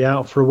is going to be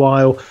out for a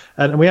while,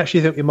 and we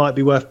actually think it might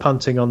be worth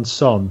punting on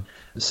Son.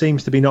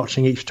 Seems to be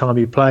notching each time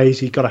he plays.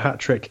 He got a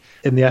hat-trick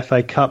in the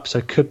FA Cup,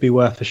 so could be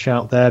worth a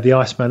shout there. The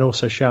Iceman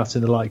also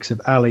shouting the likes of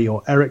Ali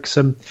or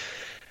Ericsson.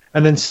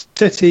 And then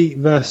City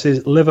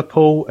versus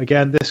Liverpool.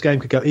 Again, this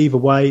game could go either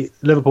way.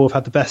 Liverpool have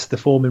had the best of the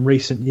form in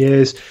recent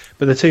years,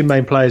 but the two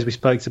main players we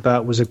spoke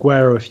about was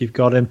Aguero, if you've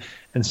got him,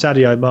 and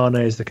Sadio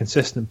Mane is the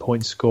consistent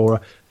point scorer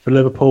for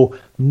Liverpool.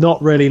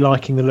 Not really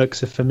liking the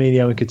looks of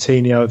Firmino and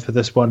Coutinho for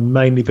this one,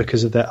 mainly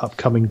because of their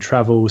upcoming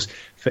travels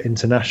for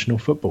international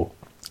football.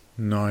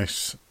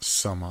 Nice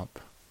sum up,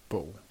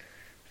 Ball.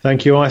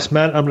 Thank you,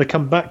 Iceman. I'm going to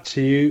come back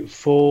to you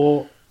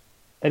for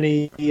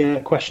any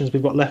questions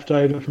we've got left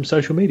over from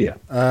social media.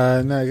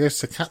 No, it goes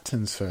to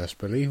captains first,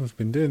 Billy. We've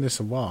been doing this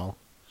a while.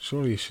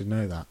 Surely you should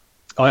know that.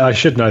 I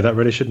should know that,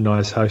 really, shouldn't I,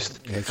 as host?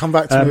 Yeah, come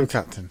back to me with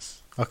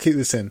captains. I'll keep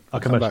this in. I'll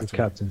come back to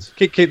captains.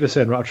 Keep this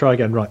in. Right, I'll try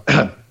again. Right.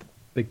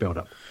 Big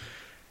build-up.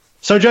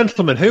 So,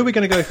 gentlemen, who are we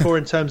going to go for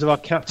in terms of our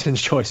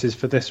captain's choices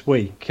for this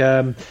week?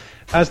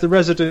 As the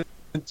resident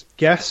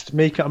guest,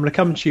 Mika, I'm going to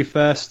come to you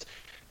first.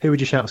 Who would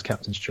you shout as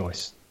captain's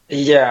choice?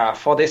 Yeah,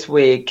 for this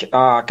week,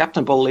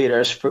 Captain Ball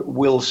leaders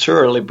will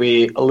surely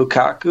be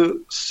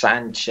Lukaku,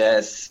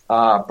 Sanchez,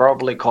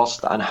 probably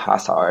Costa and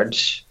Hazard.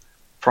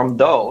 From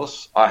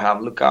those, I have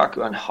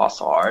Lukaku and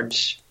Hazard.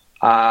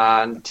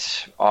 And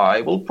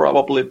I will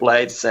probably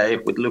play it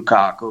safe with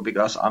Lukaku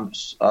because I'm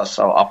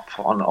so up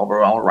on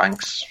overall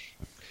ranks.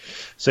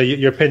 So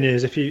your opinion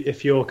is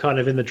if you're kind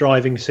of in the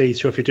driving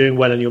seat or if you're doing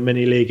well in your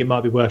mini league, it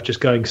might be worth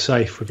just going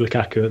safe with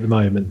Lukaku at the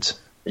moment.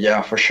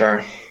 Yeah, for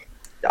sure.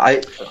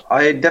 I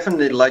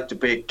definitely like to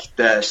pick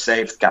the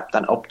safe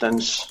captain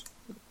options,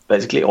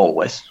 basically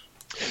always.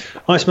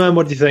 Iceman,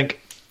 what do you think?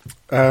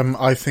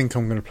 I think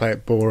I'm going to play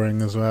it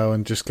boring as well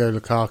and just go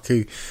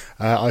Lukaku.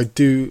 I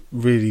do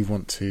really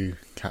want to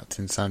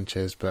captain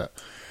Sanchez, but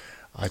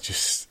I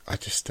just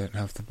don't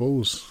have the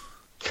balls.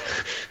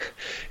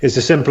 It's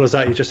as simple as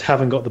that. You just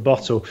haven't got the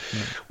bottle. Yeah.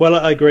 Well,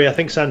 I agree. I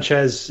think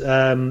Sanchez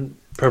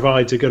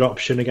provides a good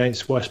option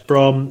against West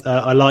Brom.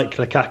 I like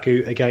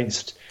Lukaku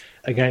against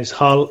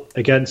Hull.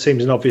 Again,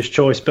 seems an obvious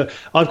choice, but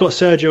I've got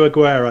Sergio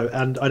Aguero,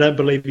 and I don't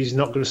believe he's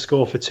not going to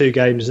score for 2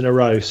 games in a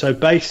row. So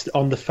based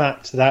on the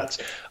fact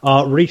that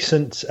our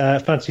recent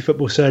Fantasy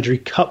Football Surgery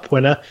Cup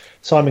winner,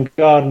 Simon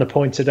Gardner,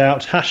 pointed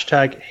out,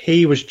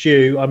 #he was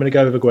due, I'm going to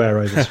go with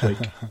Aguero this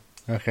week.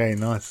 Okay,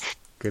 nice.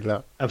 Good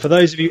luck. And for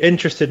those of you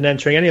interested in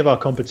entering any of our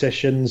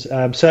competitions,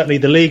 certainly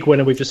the league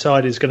winner we've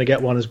decided is going to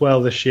get one as well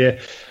this year.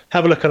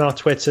 Have a look on our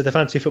Twitter, the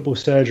Fantasy Football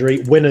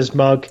Surgery Winners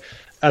Mug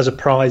as a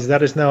prize.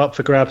 That is now up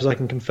for grabs, I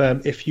can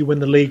confirm, if you win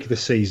the league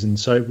this season.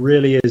 So it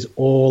really is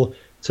all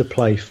to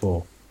play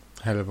for.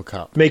 Hell of a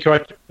cup.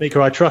 Mika,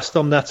 I trust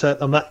on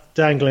that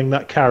dangling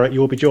that carrot, you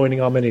will be joining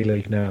our mini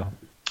league now.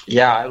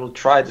 Yeah, I will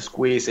try to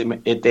squeeze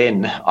it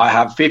in. I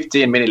have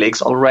 15 mini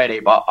leagues already,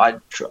 but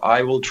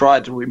I will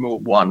try to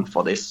remove one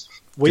for this.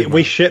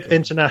 We ship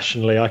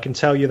internationally, I can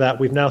tell you that.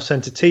 We've now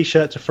sent a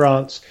T-shirt to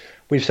France.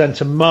 We've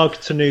sent a mug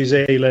to New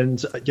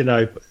Zealand. You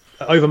know,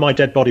 over my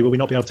dead body, will we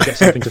not be able to get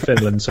something to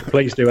Finland? So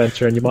please do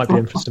enter, and you might be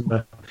in for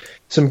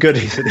some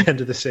goodies at the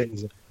end of the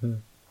season.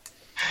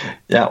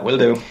 Yeah, will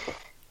do.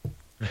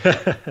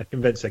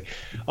 Convincing.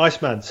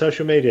 Iceman,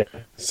 social media.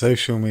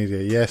 Social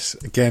media, yes.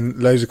 Again,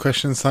 loads of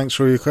questions. Thanks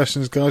for all your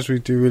questions, guys. We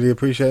do really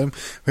appreciate them.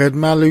 We had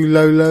Malu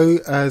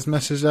Lolo has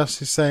messaged us,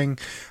 he's saying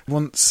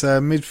wants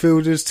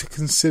midfielders to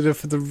consider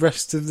for the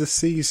rest of the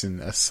season,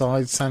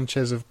 aside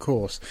Sanchez, of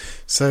course.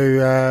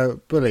 So,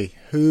 Bully,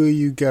 who are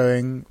you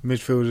going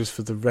midfielders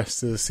for the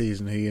rest of the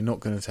season who you're not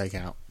going to take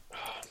out?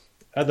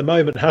 At the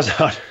moment,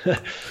 Hazard.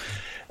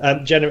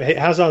 Generally,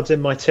 Hazard's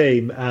in my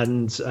team,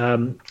 and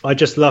I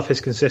just love his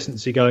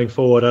consistency going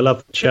forward. I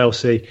love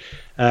Chelsea.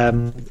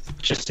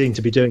 Just seem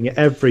to be doing it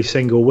every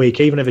single week,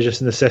 even if it's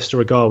just an assist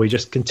or a goal. He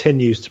just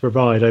continues to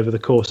provide over the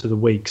course of the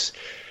weeks.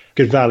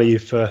 Good value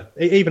for,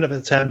 even if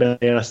it's 10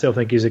 million, I still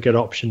think he's a good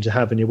option to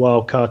have in your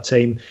wildcard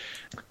team.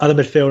 Other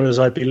midfielders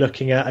I'd be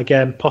looking at,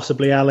 again,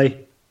 possibly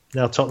Ali.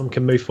 Now Tottenham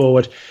can move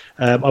forward.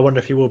 I wonder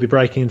if he will be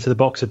breaking into the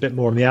box a bit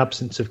more in the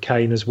absence of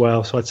Kane as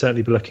well. So I'd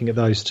certainly be looking at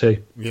those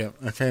two. Yeah.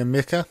 Okay,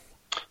 Mika?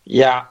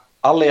 Yeah,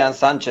 Ali and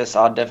Sanchez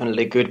are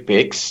definitely good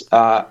picks.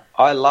 I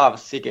love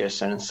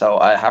Sigurdsson, so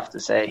I have to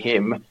say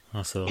him.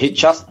 He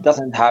just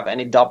doesn't have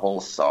any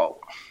doubles, so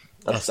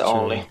that's the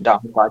only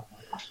downside.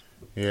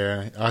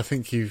 Yeah, I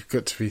think you've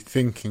got to be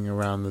thinking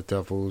around the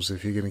doubles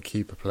if you're going to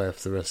keep a player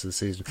for the rest of the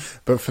season.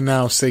 But for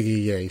now,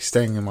 Siggy, yeah, he's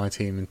staying in my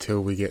team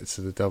until we get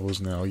to the doubles,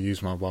 and then I'll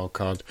use my wild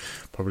card,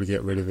 probably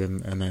get rid of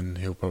him, and then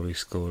he'll probably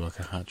score like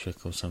a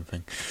hat-trick or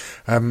something.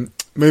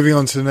 Moving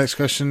on to the next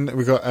question,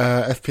 we've got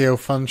FPL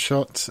Fun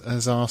Shot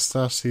has asked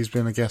us. He's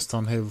been a guest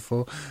on here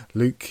before.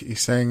 Luke,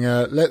 he's saying,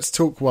 let's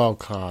talk wild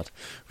card.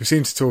 We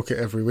seem to talk it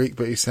every week,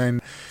 but he's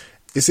saying,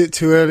 is it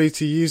too early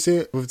to use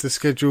it with the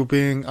schedule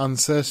being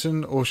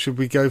uncertain, or should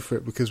we go for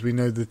it because we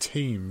know the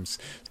teams?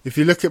 If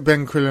you look at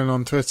Ben Quillen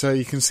on Twitter,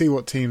 you can see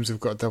what teams have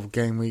got a double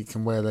game week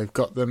and where they've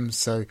got them.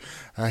 So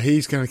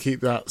he's going to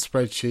keep that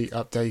spreadsheet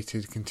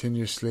updated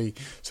continuously.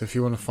 So if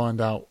you want to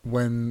find out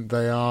when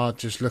they are,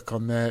 just look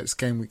on there. It's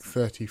game week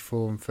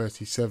 34 and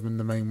 37,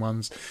 the main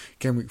ones.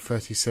 Game week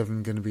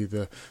 37 going to be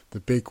the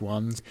big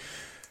ones.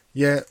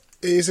 Yeah,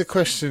 it is a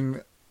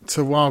question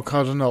to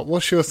wildcard or not.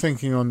 What's your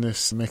thinking on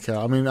this, Mika?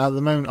 I mean, at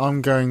the moment,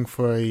 I'm going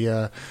for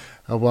a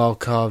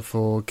wildcard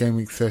for game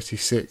week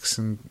 36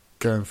 and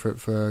going for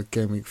it for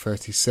game week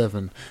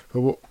 37.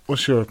 But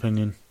what's your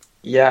opinion?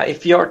 Yeah,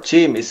 if your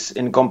team is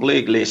in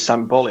completely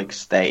symbolic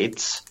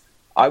states,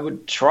 I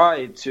would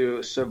try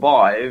to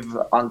survive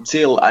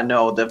until I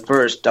know the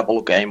first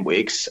double game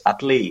weeks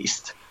at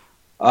least.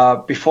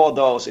 Before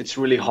those, it's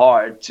really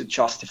hard to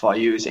justify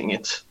using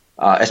it.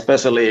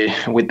 Especially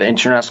with the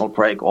international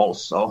break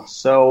also.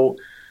 So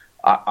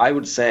I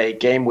would say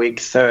game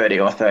week 30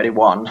 or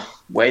 31,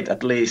 wait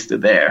at least to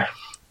there.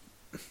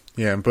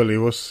 Yeah, and Bully,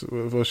 what's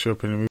your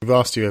opinion? We've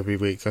asked you every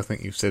week. I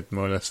think you've said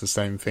more or less the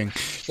same thing.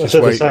 I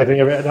said the same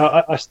thing every week.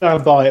 I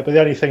stand by it, but the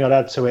only thing I'd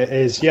add to it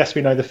is, yes,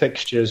 we know the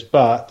fixtures,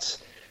 but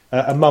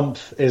a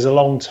month is a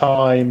long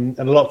time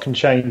and a lot can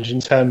change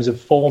in terms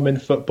of form in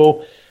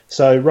football.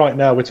 So right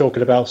now we're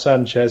talking about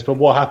Sanchez, but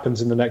what happens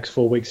in the next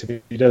 4 weeks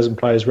if he doesn't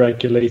play as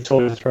regularly?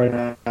 Torres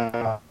thrown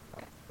out,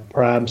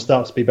 Pram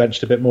starts to be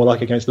benched a bit more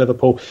like against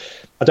Liverpool.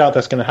 I doubt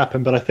that's going to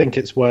happen, but I think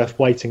it's worth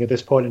waiting at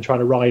this point and trying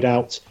to ride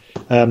out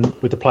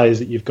with the players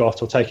that you've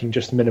got or taking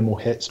just minimal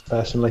hits,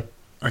 personally.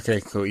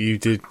 Okay, cool. You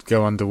did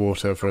go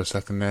underwater for a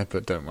second there,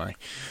 but don't worry.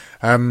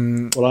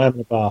 Well, I am in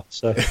a bath,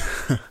 so...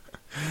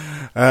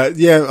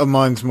 Yeah,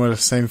 mine's more or less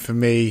the same for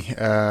me.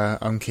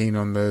 I'm keen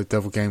on the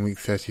double game week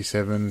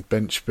 37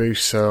 bench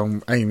boost, so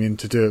I'm aiming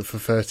to do it for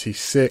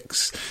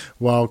 36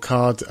 wild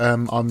card.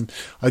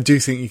 I do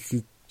think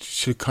you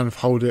should kind of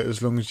hold it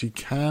as long as you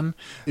can.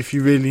 If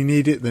you really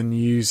need it, then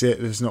use it.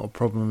 There's not a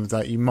problem with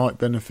that. You might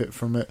benefit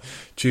from it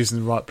choosing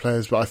the right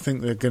players, but I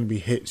think there are going to be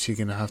hits you're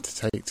going to have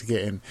to take to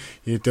get in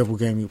your double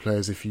game week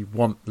players if you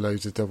want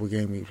loads of double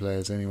game week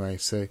players anyway.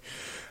 So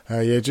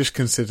yeah, just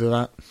consider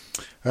that.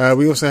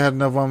 We also had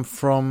another one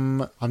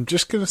from, I'm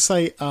just going to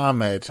say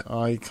Ahmed.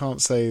 I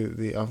can't say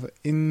the other.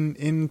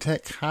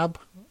 Intech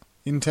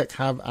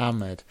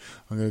Ahmed.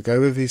 I'm going to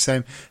go with. He's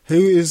saying, who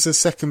is the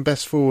second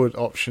best forward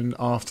option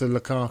after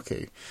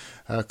Lukaku?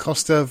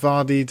 Costa,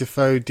 Vardy,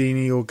 Defoe,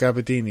 Dini, or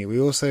Gabardini? We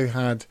also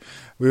had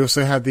the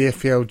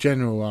FPL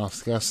General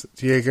ask us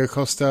Diego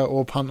Costa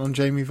or punt on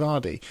Jamie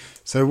Vardy.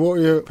 So, what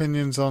are your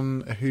opinions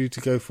on who to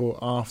go for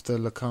after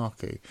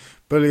Lukaku?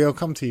 Bully, I'll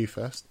come to you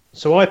first.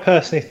 So I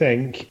personally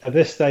think at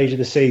this stage of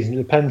the season, it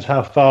depends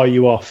how far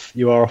you are off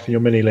in your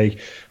mini league.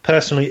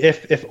 Personally,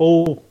 if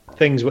all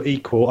things were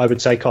equal, I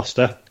would say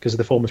Costa because of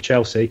the form of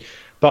Chelsea.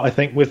 But I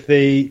think with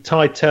the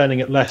tide turning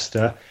at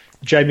Leicester,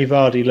 Jamie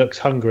Vardy looks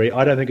hungry.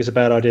 I don't think it's a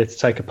bad idea to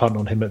take a punt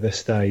on him at this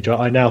stage.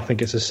 I now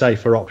think it's a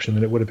safer option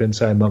than it would have been,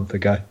 say, a month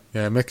ago.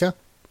 Yeah, Mika?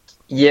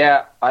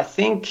 Yeah, I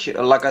think,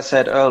 like I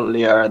said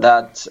earlier,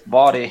 that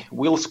Vardy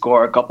will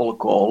score a couple of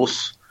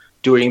goals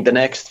during the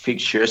next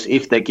fixtures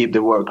if they keep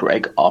the work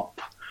rate up.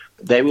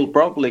 They will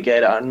probably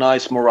get a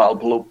nice morale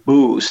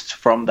boost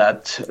from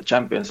that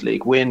Champions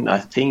League win. I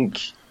think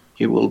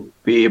he will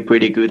be a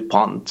pretty good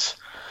punt.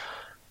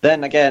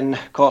 Then again,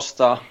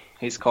 Costa.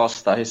 He's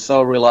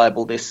so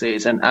reliable this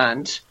season.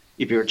 And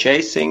if you're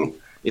chasing,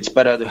 it's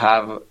better to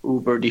have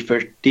uber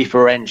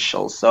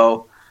differential.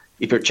 So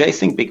if you're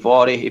chasing big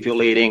Vardy, if you're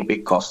leading,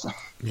 big Costa.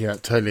 Yeah,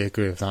 totally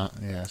agree with that.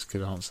 Yeah, that's a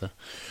good answer.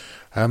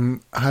 I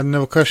had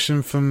another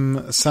question from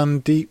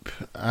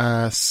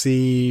Sandeep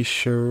C.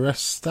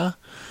 Shrestha.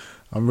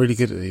 I'm really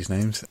good at these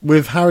names.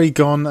 With Harry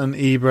gone and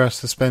Ibra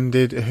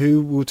suspended,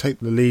 who will take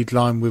the lead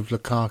line with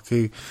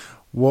Lukaku?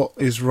 What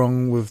is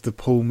wrong with the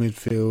pool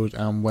midfield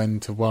and when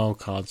to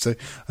wildcard? So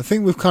I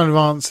think we've kind of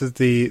answered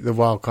the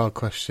wildcard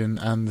question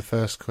and the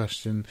first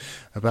question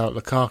about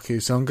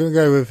Lukaku. So I'm going to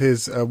go with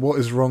his what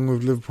is wrong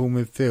with Liverpool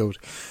midfield.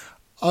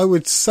 I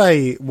would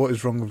say what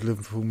is wrong with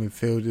Liverpool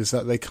midfield is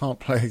that they can't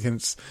play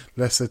against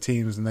lesser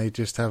teams and they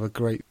just have a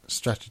great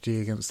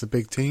strategy against the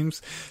big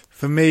teams.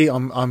 For me,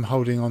 I'm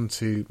holding on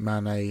to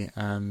Mane,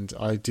 and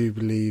I do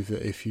believe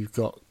that if you've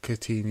got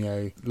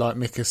Coutinho, like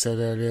Mika said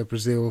earlier,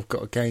 Brazil have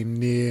got a game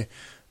near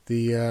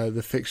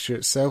the fixture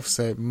itself,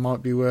 so it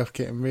might be worth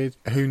getting rid.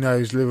 Who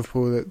knows?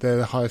 Liverpool, they're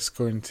the highest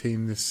scoring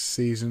team this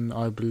season,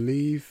 I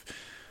believe.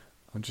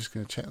 I'm just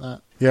going to check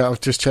that. Yeah,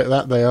 I've just checked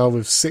that. They are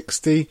with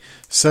 60.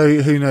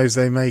 So who knows?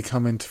 They may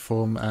come into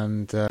form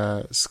and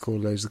score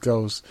loads of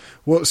goals.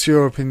 What's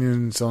your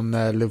opinions on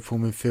Liverpool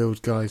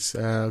midfield, guys?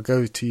 I'll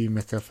go to you,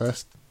 Mika,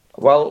 first.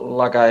 Well,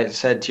 like I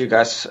said to you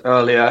guys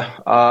earlier,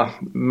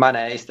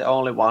 Mane is the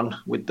only one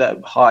with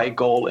the high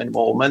goal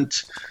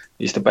involvement.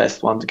 He's the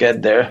best one to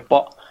get there.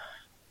 But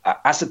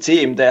as a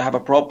team, they have a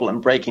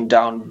problem breaking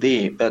down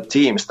the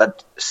teams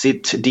that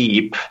sit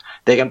deep.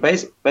 They can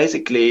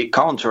basically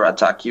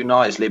counter-attack you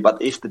nicely,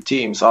 but if the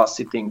teams are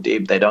sitting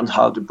deep, they don't know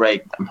how to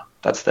break them.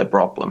 That's their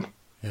problem.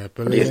 Yeah,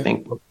 Billy, what do you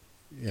think?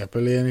 Yeah,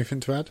 Billy,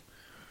 anything to add?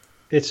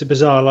 It's a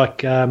bizarre,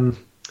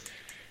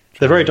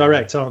 they're very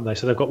direct, aren't they?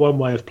 So they've got one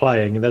way of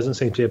playing, and there doesn't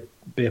seem to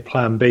be a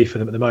plan B for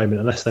them at the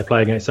moment, unless they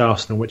play against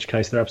Arsenal, in which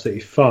case they're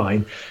absolutely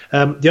fine.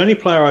 The only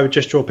player I would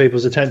just draw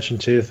people's attention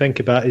to think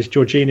about is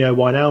Jorginho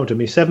Wijnaldum.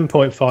 He's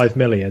 7.5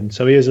 million,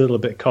 so he is a little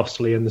bit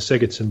costly in the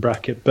Sigurdsson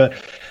bracket, but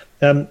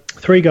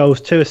 3 goals,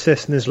 2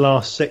 assists in his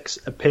last 6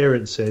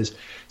 appearances.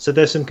 So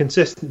there's some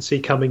consistency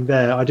coming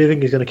there. I do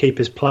think he's going to keep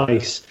his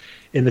place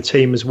in the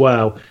team as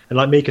well. And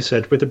like Mika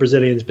said, with the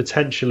Brazilians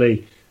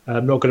potentially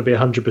not going to be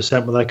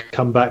 100% when they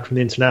come back from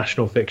the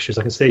international fixtures,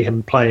 I can see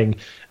him playing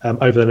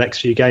over the next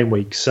few game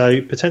weeks.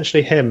 So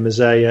potentially him as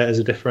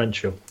a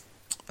differential.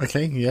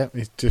 Okay, yeah,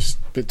 it's just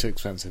a bit too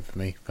expensive for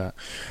me. But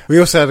we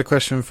also had a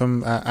question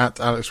from at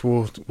Alex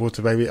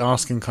Waterbaby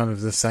asking kind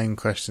of the same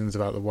questions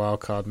about the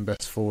wildcard and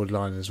best forward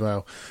line as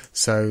well.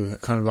 So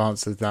kind of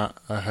answered that,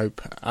 I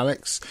hope,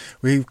 Alex.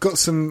 We've got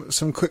some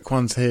quick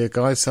ones here,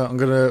 guys, so I'm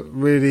going to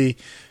really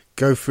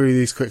go through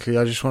these quickly.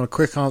 I just want a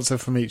quick answer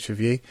from each of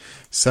you.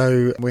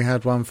 So we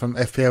had one from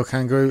FPL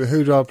Kangaroo.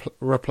 Who do I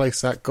replace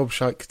that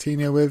Gobshite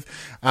Coutinho with?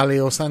 Ali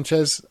or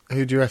Sanchez?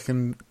 Who do you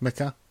reckon,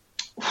 Mika?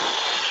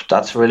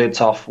 That's a really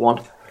tough one.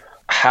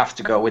 I have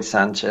to go with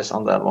Sanchez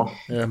on that one.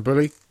 Yeah, and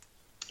Bully?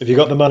 If you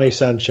got the money,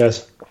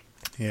 Sanchez.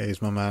 Yeah,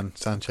 he's my man,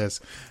 Sanchez.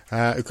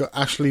 We've got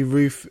Ashley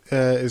Roof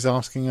is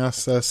asking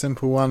us a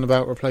simple one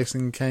about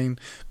replacing Kane,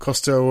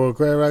 Costa or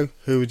Aguero.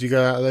 Who would you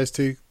go out of those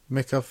two?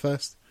 Mika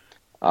first?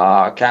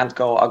 Can't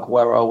go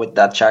Aguero with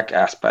that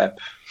jackass Pep.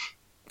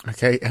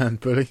 Okay, and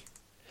Bully?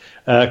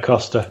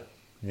 Costa.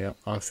 Yeah,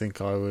 I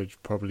think I would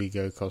probably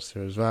go Costa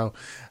as well.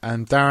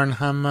 And Darren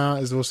Hammer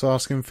is also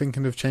asking,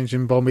 thinking of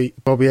changing Bobby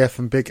F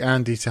and Big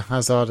Andy to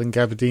Hazard and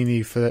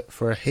Gabardini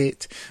for a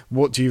hit.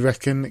 What do you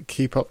reckon?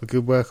 Keep up the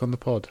good work on the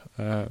pod.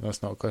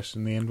 That's not a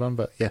question in the end one,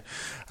 but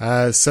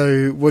yeah.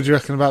 So what do you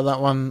reckon about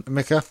that one,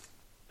 Mika?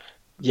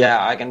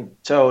 Yeah, I can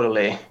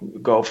totally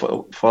go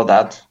for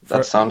that.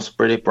 That sounds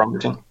pretty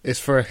promising. It's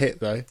for a hit,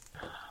 though.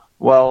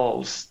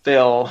 Well,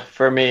 still,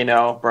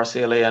 Firmino,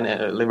 Brazilian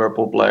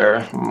Liverpool player,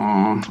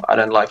 I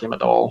don't like him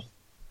at all.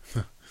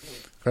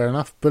 Fair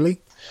enough,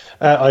 Billy.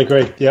 I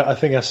agree. Yeah, I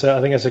think that's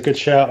a good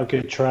shout, a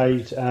good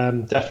trade.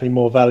 Definitely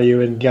more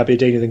value in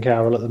Gabbiadini than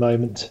Carroll at the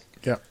moment.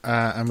 Yeah,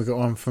 and we got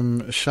one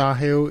from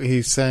Shahil.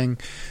 He's saying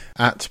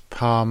at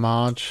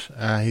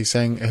Parmarge, he's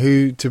saying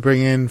who to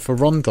bring in for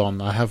Rondon.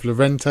 I have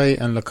Llorente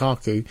and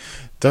Lukaku.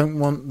 Don't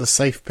want the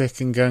safe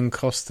pick and going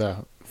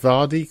Costa.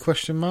 Vardy? ?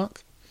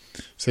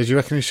 So do you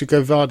reckon we should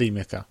go Vardy,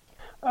 Mika?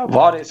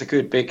 Vardy is a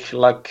good pick,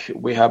 like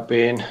we have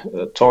been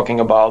talking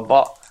about,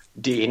 but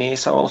Dini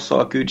is also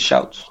a good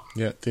shout.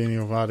 Yeah, Dini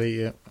or Vardy,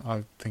 yeah,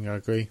 I think I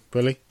agree.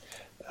 Bully?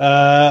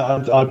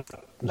 I'm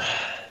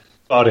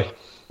Vardy.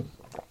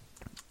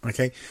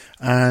 Okay,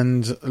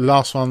 and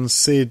last one,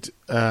 Sid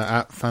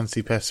at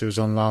Fancy Pest, who was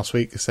on last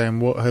week,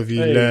 saying, what have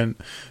you learnt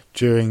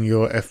during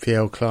your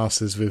FPL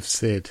classes with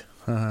Sid?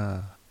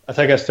 I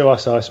think that's to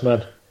us,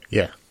 Iceman.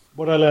 Yeah.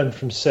 What I learned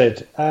from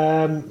Sid,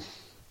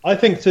 I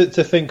think to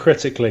think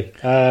critically.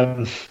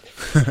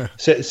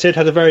 Sid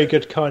had a very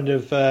good kind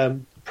of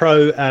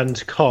pro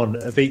and con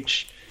of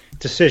each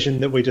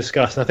decision that we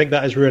discussed, and I think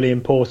that is really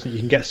important. You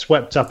can get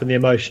swept up in the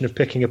emotion of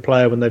picking a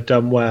player when they've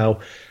done well,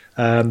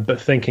 but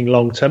thinking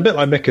long term, a bit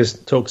like Mika's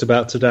talked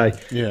about today.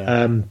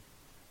 Yeah.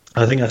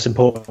 I think that's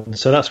important.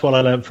 So that's what I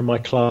learned from my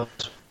class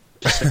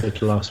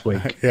Sid last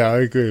week. Yeah, I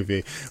agree with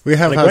you. We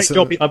have a had great some...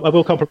 job. I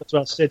will compliment as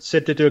well.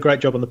 Sid did do a great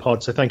job on the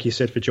pod, so thank you,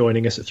 Sid, for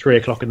joining us at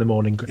 3:00 in the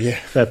morning. Yeah.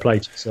 Fair play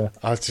to you, sir.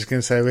 I was just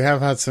going to say, we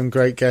have had some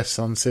great guests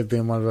on, Sid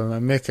being one of them.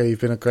 And Mika,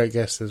 you've been a great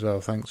guest as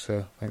well. Thanks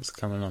for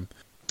coming on.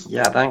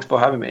 Yeah, thanks for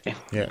having me.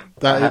 Yeah,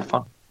 I had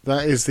fun.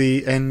 That is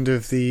the end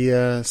of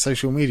the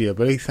social media.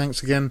 Buddy,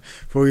 thanks again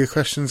for all your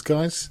questions,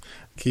 guys.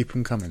 Keep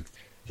them coming.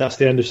 That's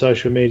the end of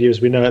social media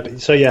as we know it.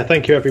 So yeah,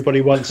 thank you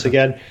everybody once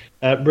again.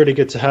 Really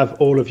good to have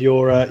all of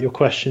your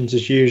questions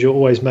as usual.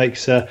 Always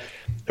makes a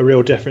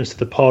real difference to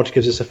the pod.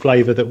 Gives us a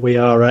flavour that we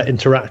are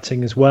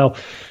interacting as well.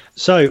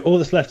 So all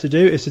that's left to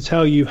do is to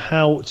tell you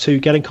how to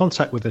get in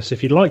contact with us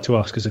if you'd like to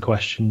ask us a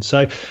question.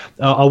 So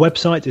our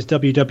website is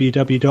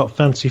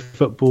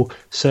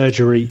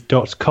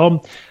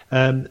www.fantasyfootballsurgery.com.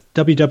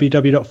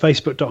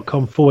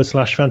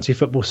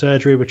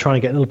 www.facebook.com/fantasyfootballsurgery. We're trying to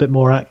get a little bit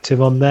more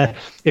active on there.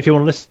 If you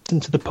want to listen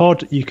to the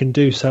pod, you can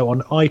do so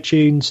on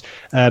iTunes.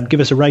 Give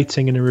us a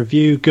rating and a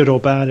review, good or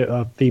bad.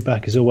 Our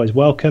feedback is always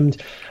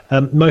welcomed.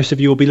 Most of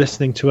you will be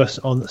listening to us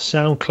on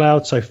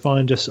SoundCloud, so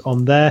find us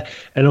on there,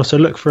 and also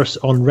look for us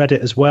on Reddit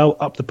as well.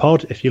 Up the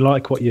pod if you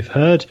like what you've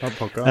heard. Up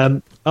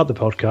the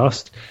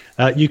podcast.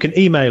 You can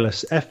email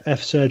us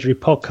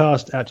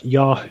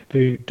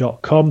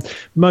ffsurgerypodcast@yahoo.com.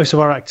 Most of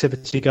our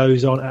activity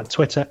goes on at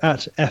Twitter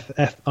at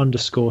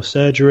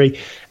ff_surgery,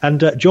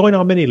 and join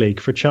our mini league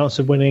for a chance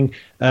of winning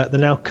the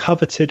now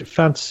coveted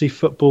Fantasy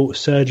Football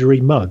Surgery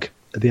mug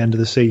at the end of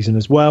the season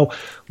as well.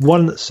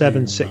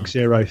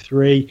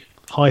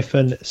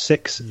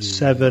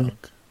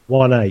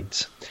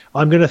 17603-6718.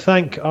 I'm going to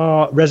thank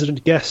our our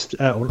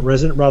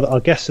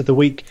guest of the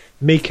week,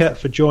 Mika,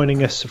 for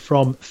joining us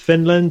from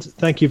Finland.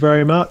 Thank you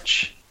very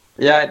much.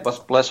 Yeah, it was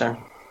a pleasure.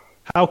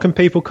 How can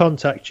people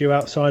contact you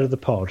outside of the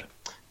pod?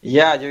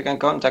 Yeah, you can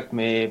contact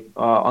me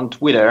on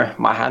Twitter.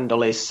 My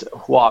handle is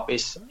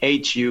Huipas,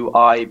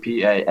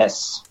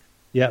 Huipas.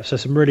 Yeah, so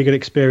some really good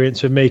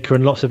experience with Mika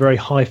and lots of very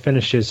high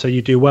finishes, so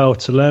you do well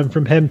to learn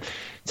from him.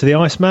 To the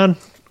Iceman.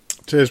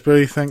 Cheers,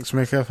 Billy. Thanks,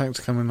 Mika. Thanks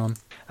for coming on.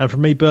 And from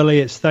me, Bully,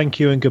 it's thank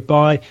you and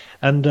goodbye.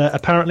 And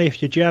apparently,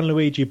 if you're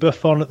Gianluigi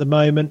Buffon at the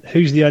moment,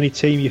 who's the only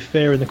team you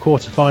fear in the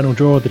quarter-final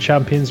draw of the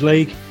Champions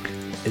League?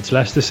 It's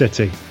Leicester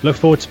City. Look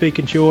forward to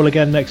speaking to you all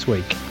again next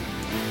week.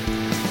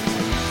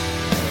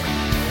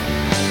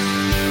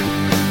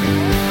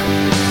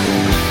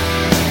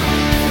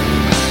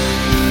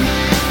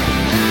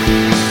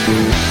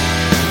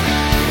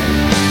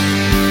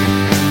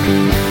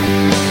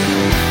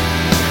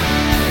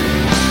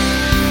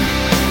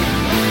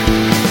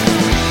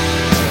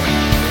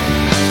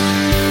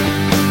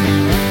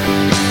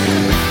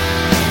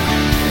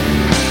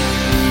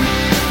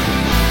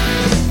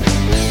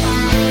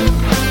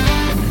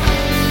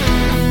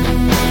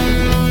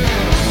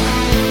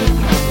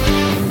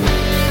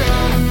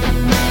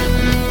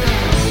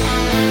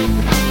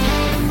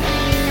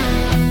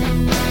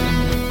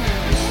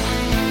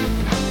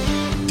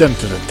 Dun,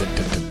 dun, dun, dun,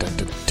 dun, dun,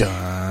 dun,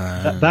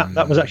 dun.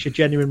 That was actually a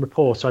genuine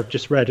report I've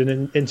just read in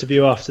an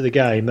interview after the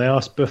game. They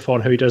asked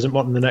Buffon who he doesn't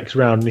want in the next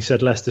round, and he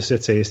said Leicester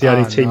City. It's the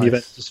only team you've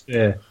entered to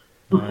fear.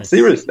 Nice.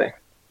 Seriously?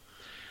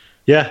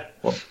 Yeah.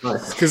 Well,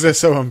 nice. It's because they're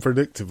so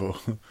unpredictable.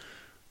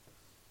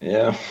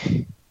 Yeah.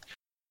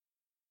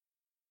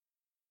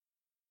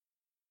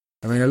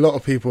 I mean, a lot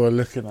of people are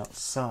looking at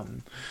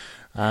Son,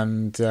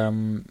 and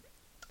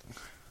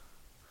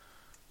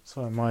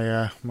sorry,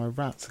 my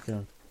rats are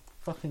going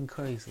fucking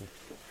crazy.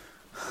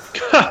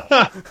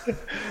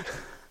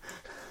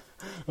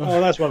 Oh,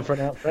 that's one for an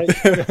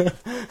outtake.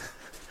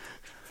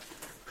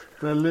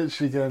 They're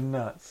literally going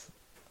nuts.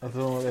 I don't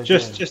know what they're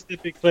doing. Just to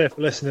be clear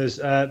for listeners,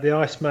 the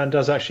Iceman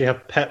does actually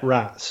have pet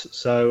rats,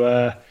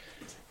 so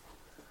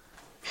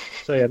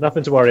yeah,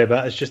 nothing to worry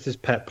about. It's just his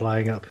pet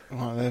playing up.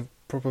 Right, they're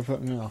proper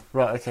putting me off.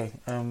 Right, okay.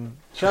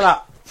 Shut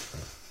up.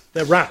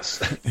 They're rats.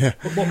 Yeah.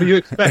 What were you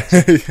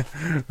expecting?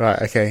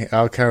 Right, okay.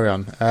 I'll carry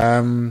on.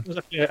 It's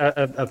like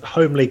a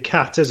homely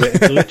cat, is it?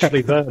 It's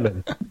literally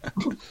vermin.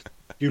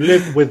 You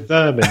live with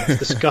vermin. It's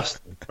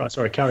disgusting. Right,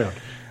 sorry, carry on.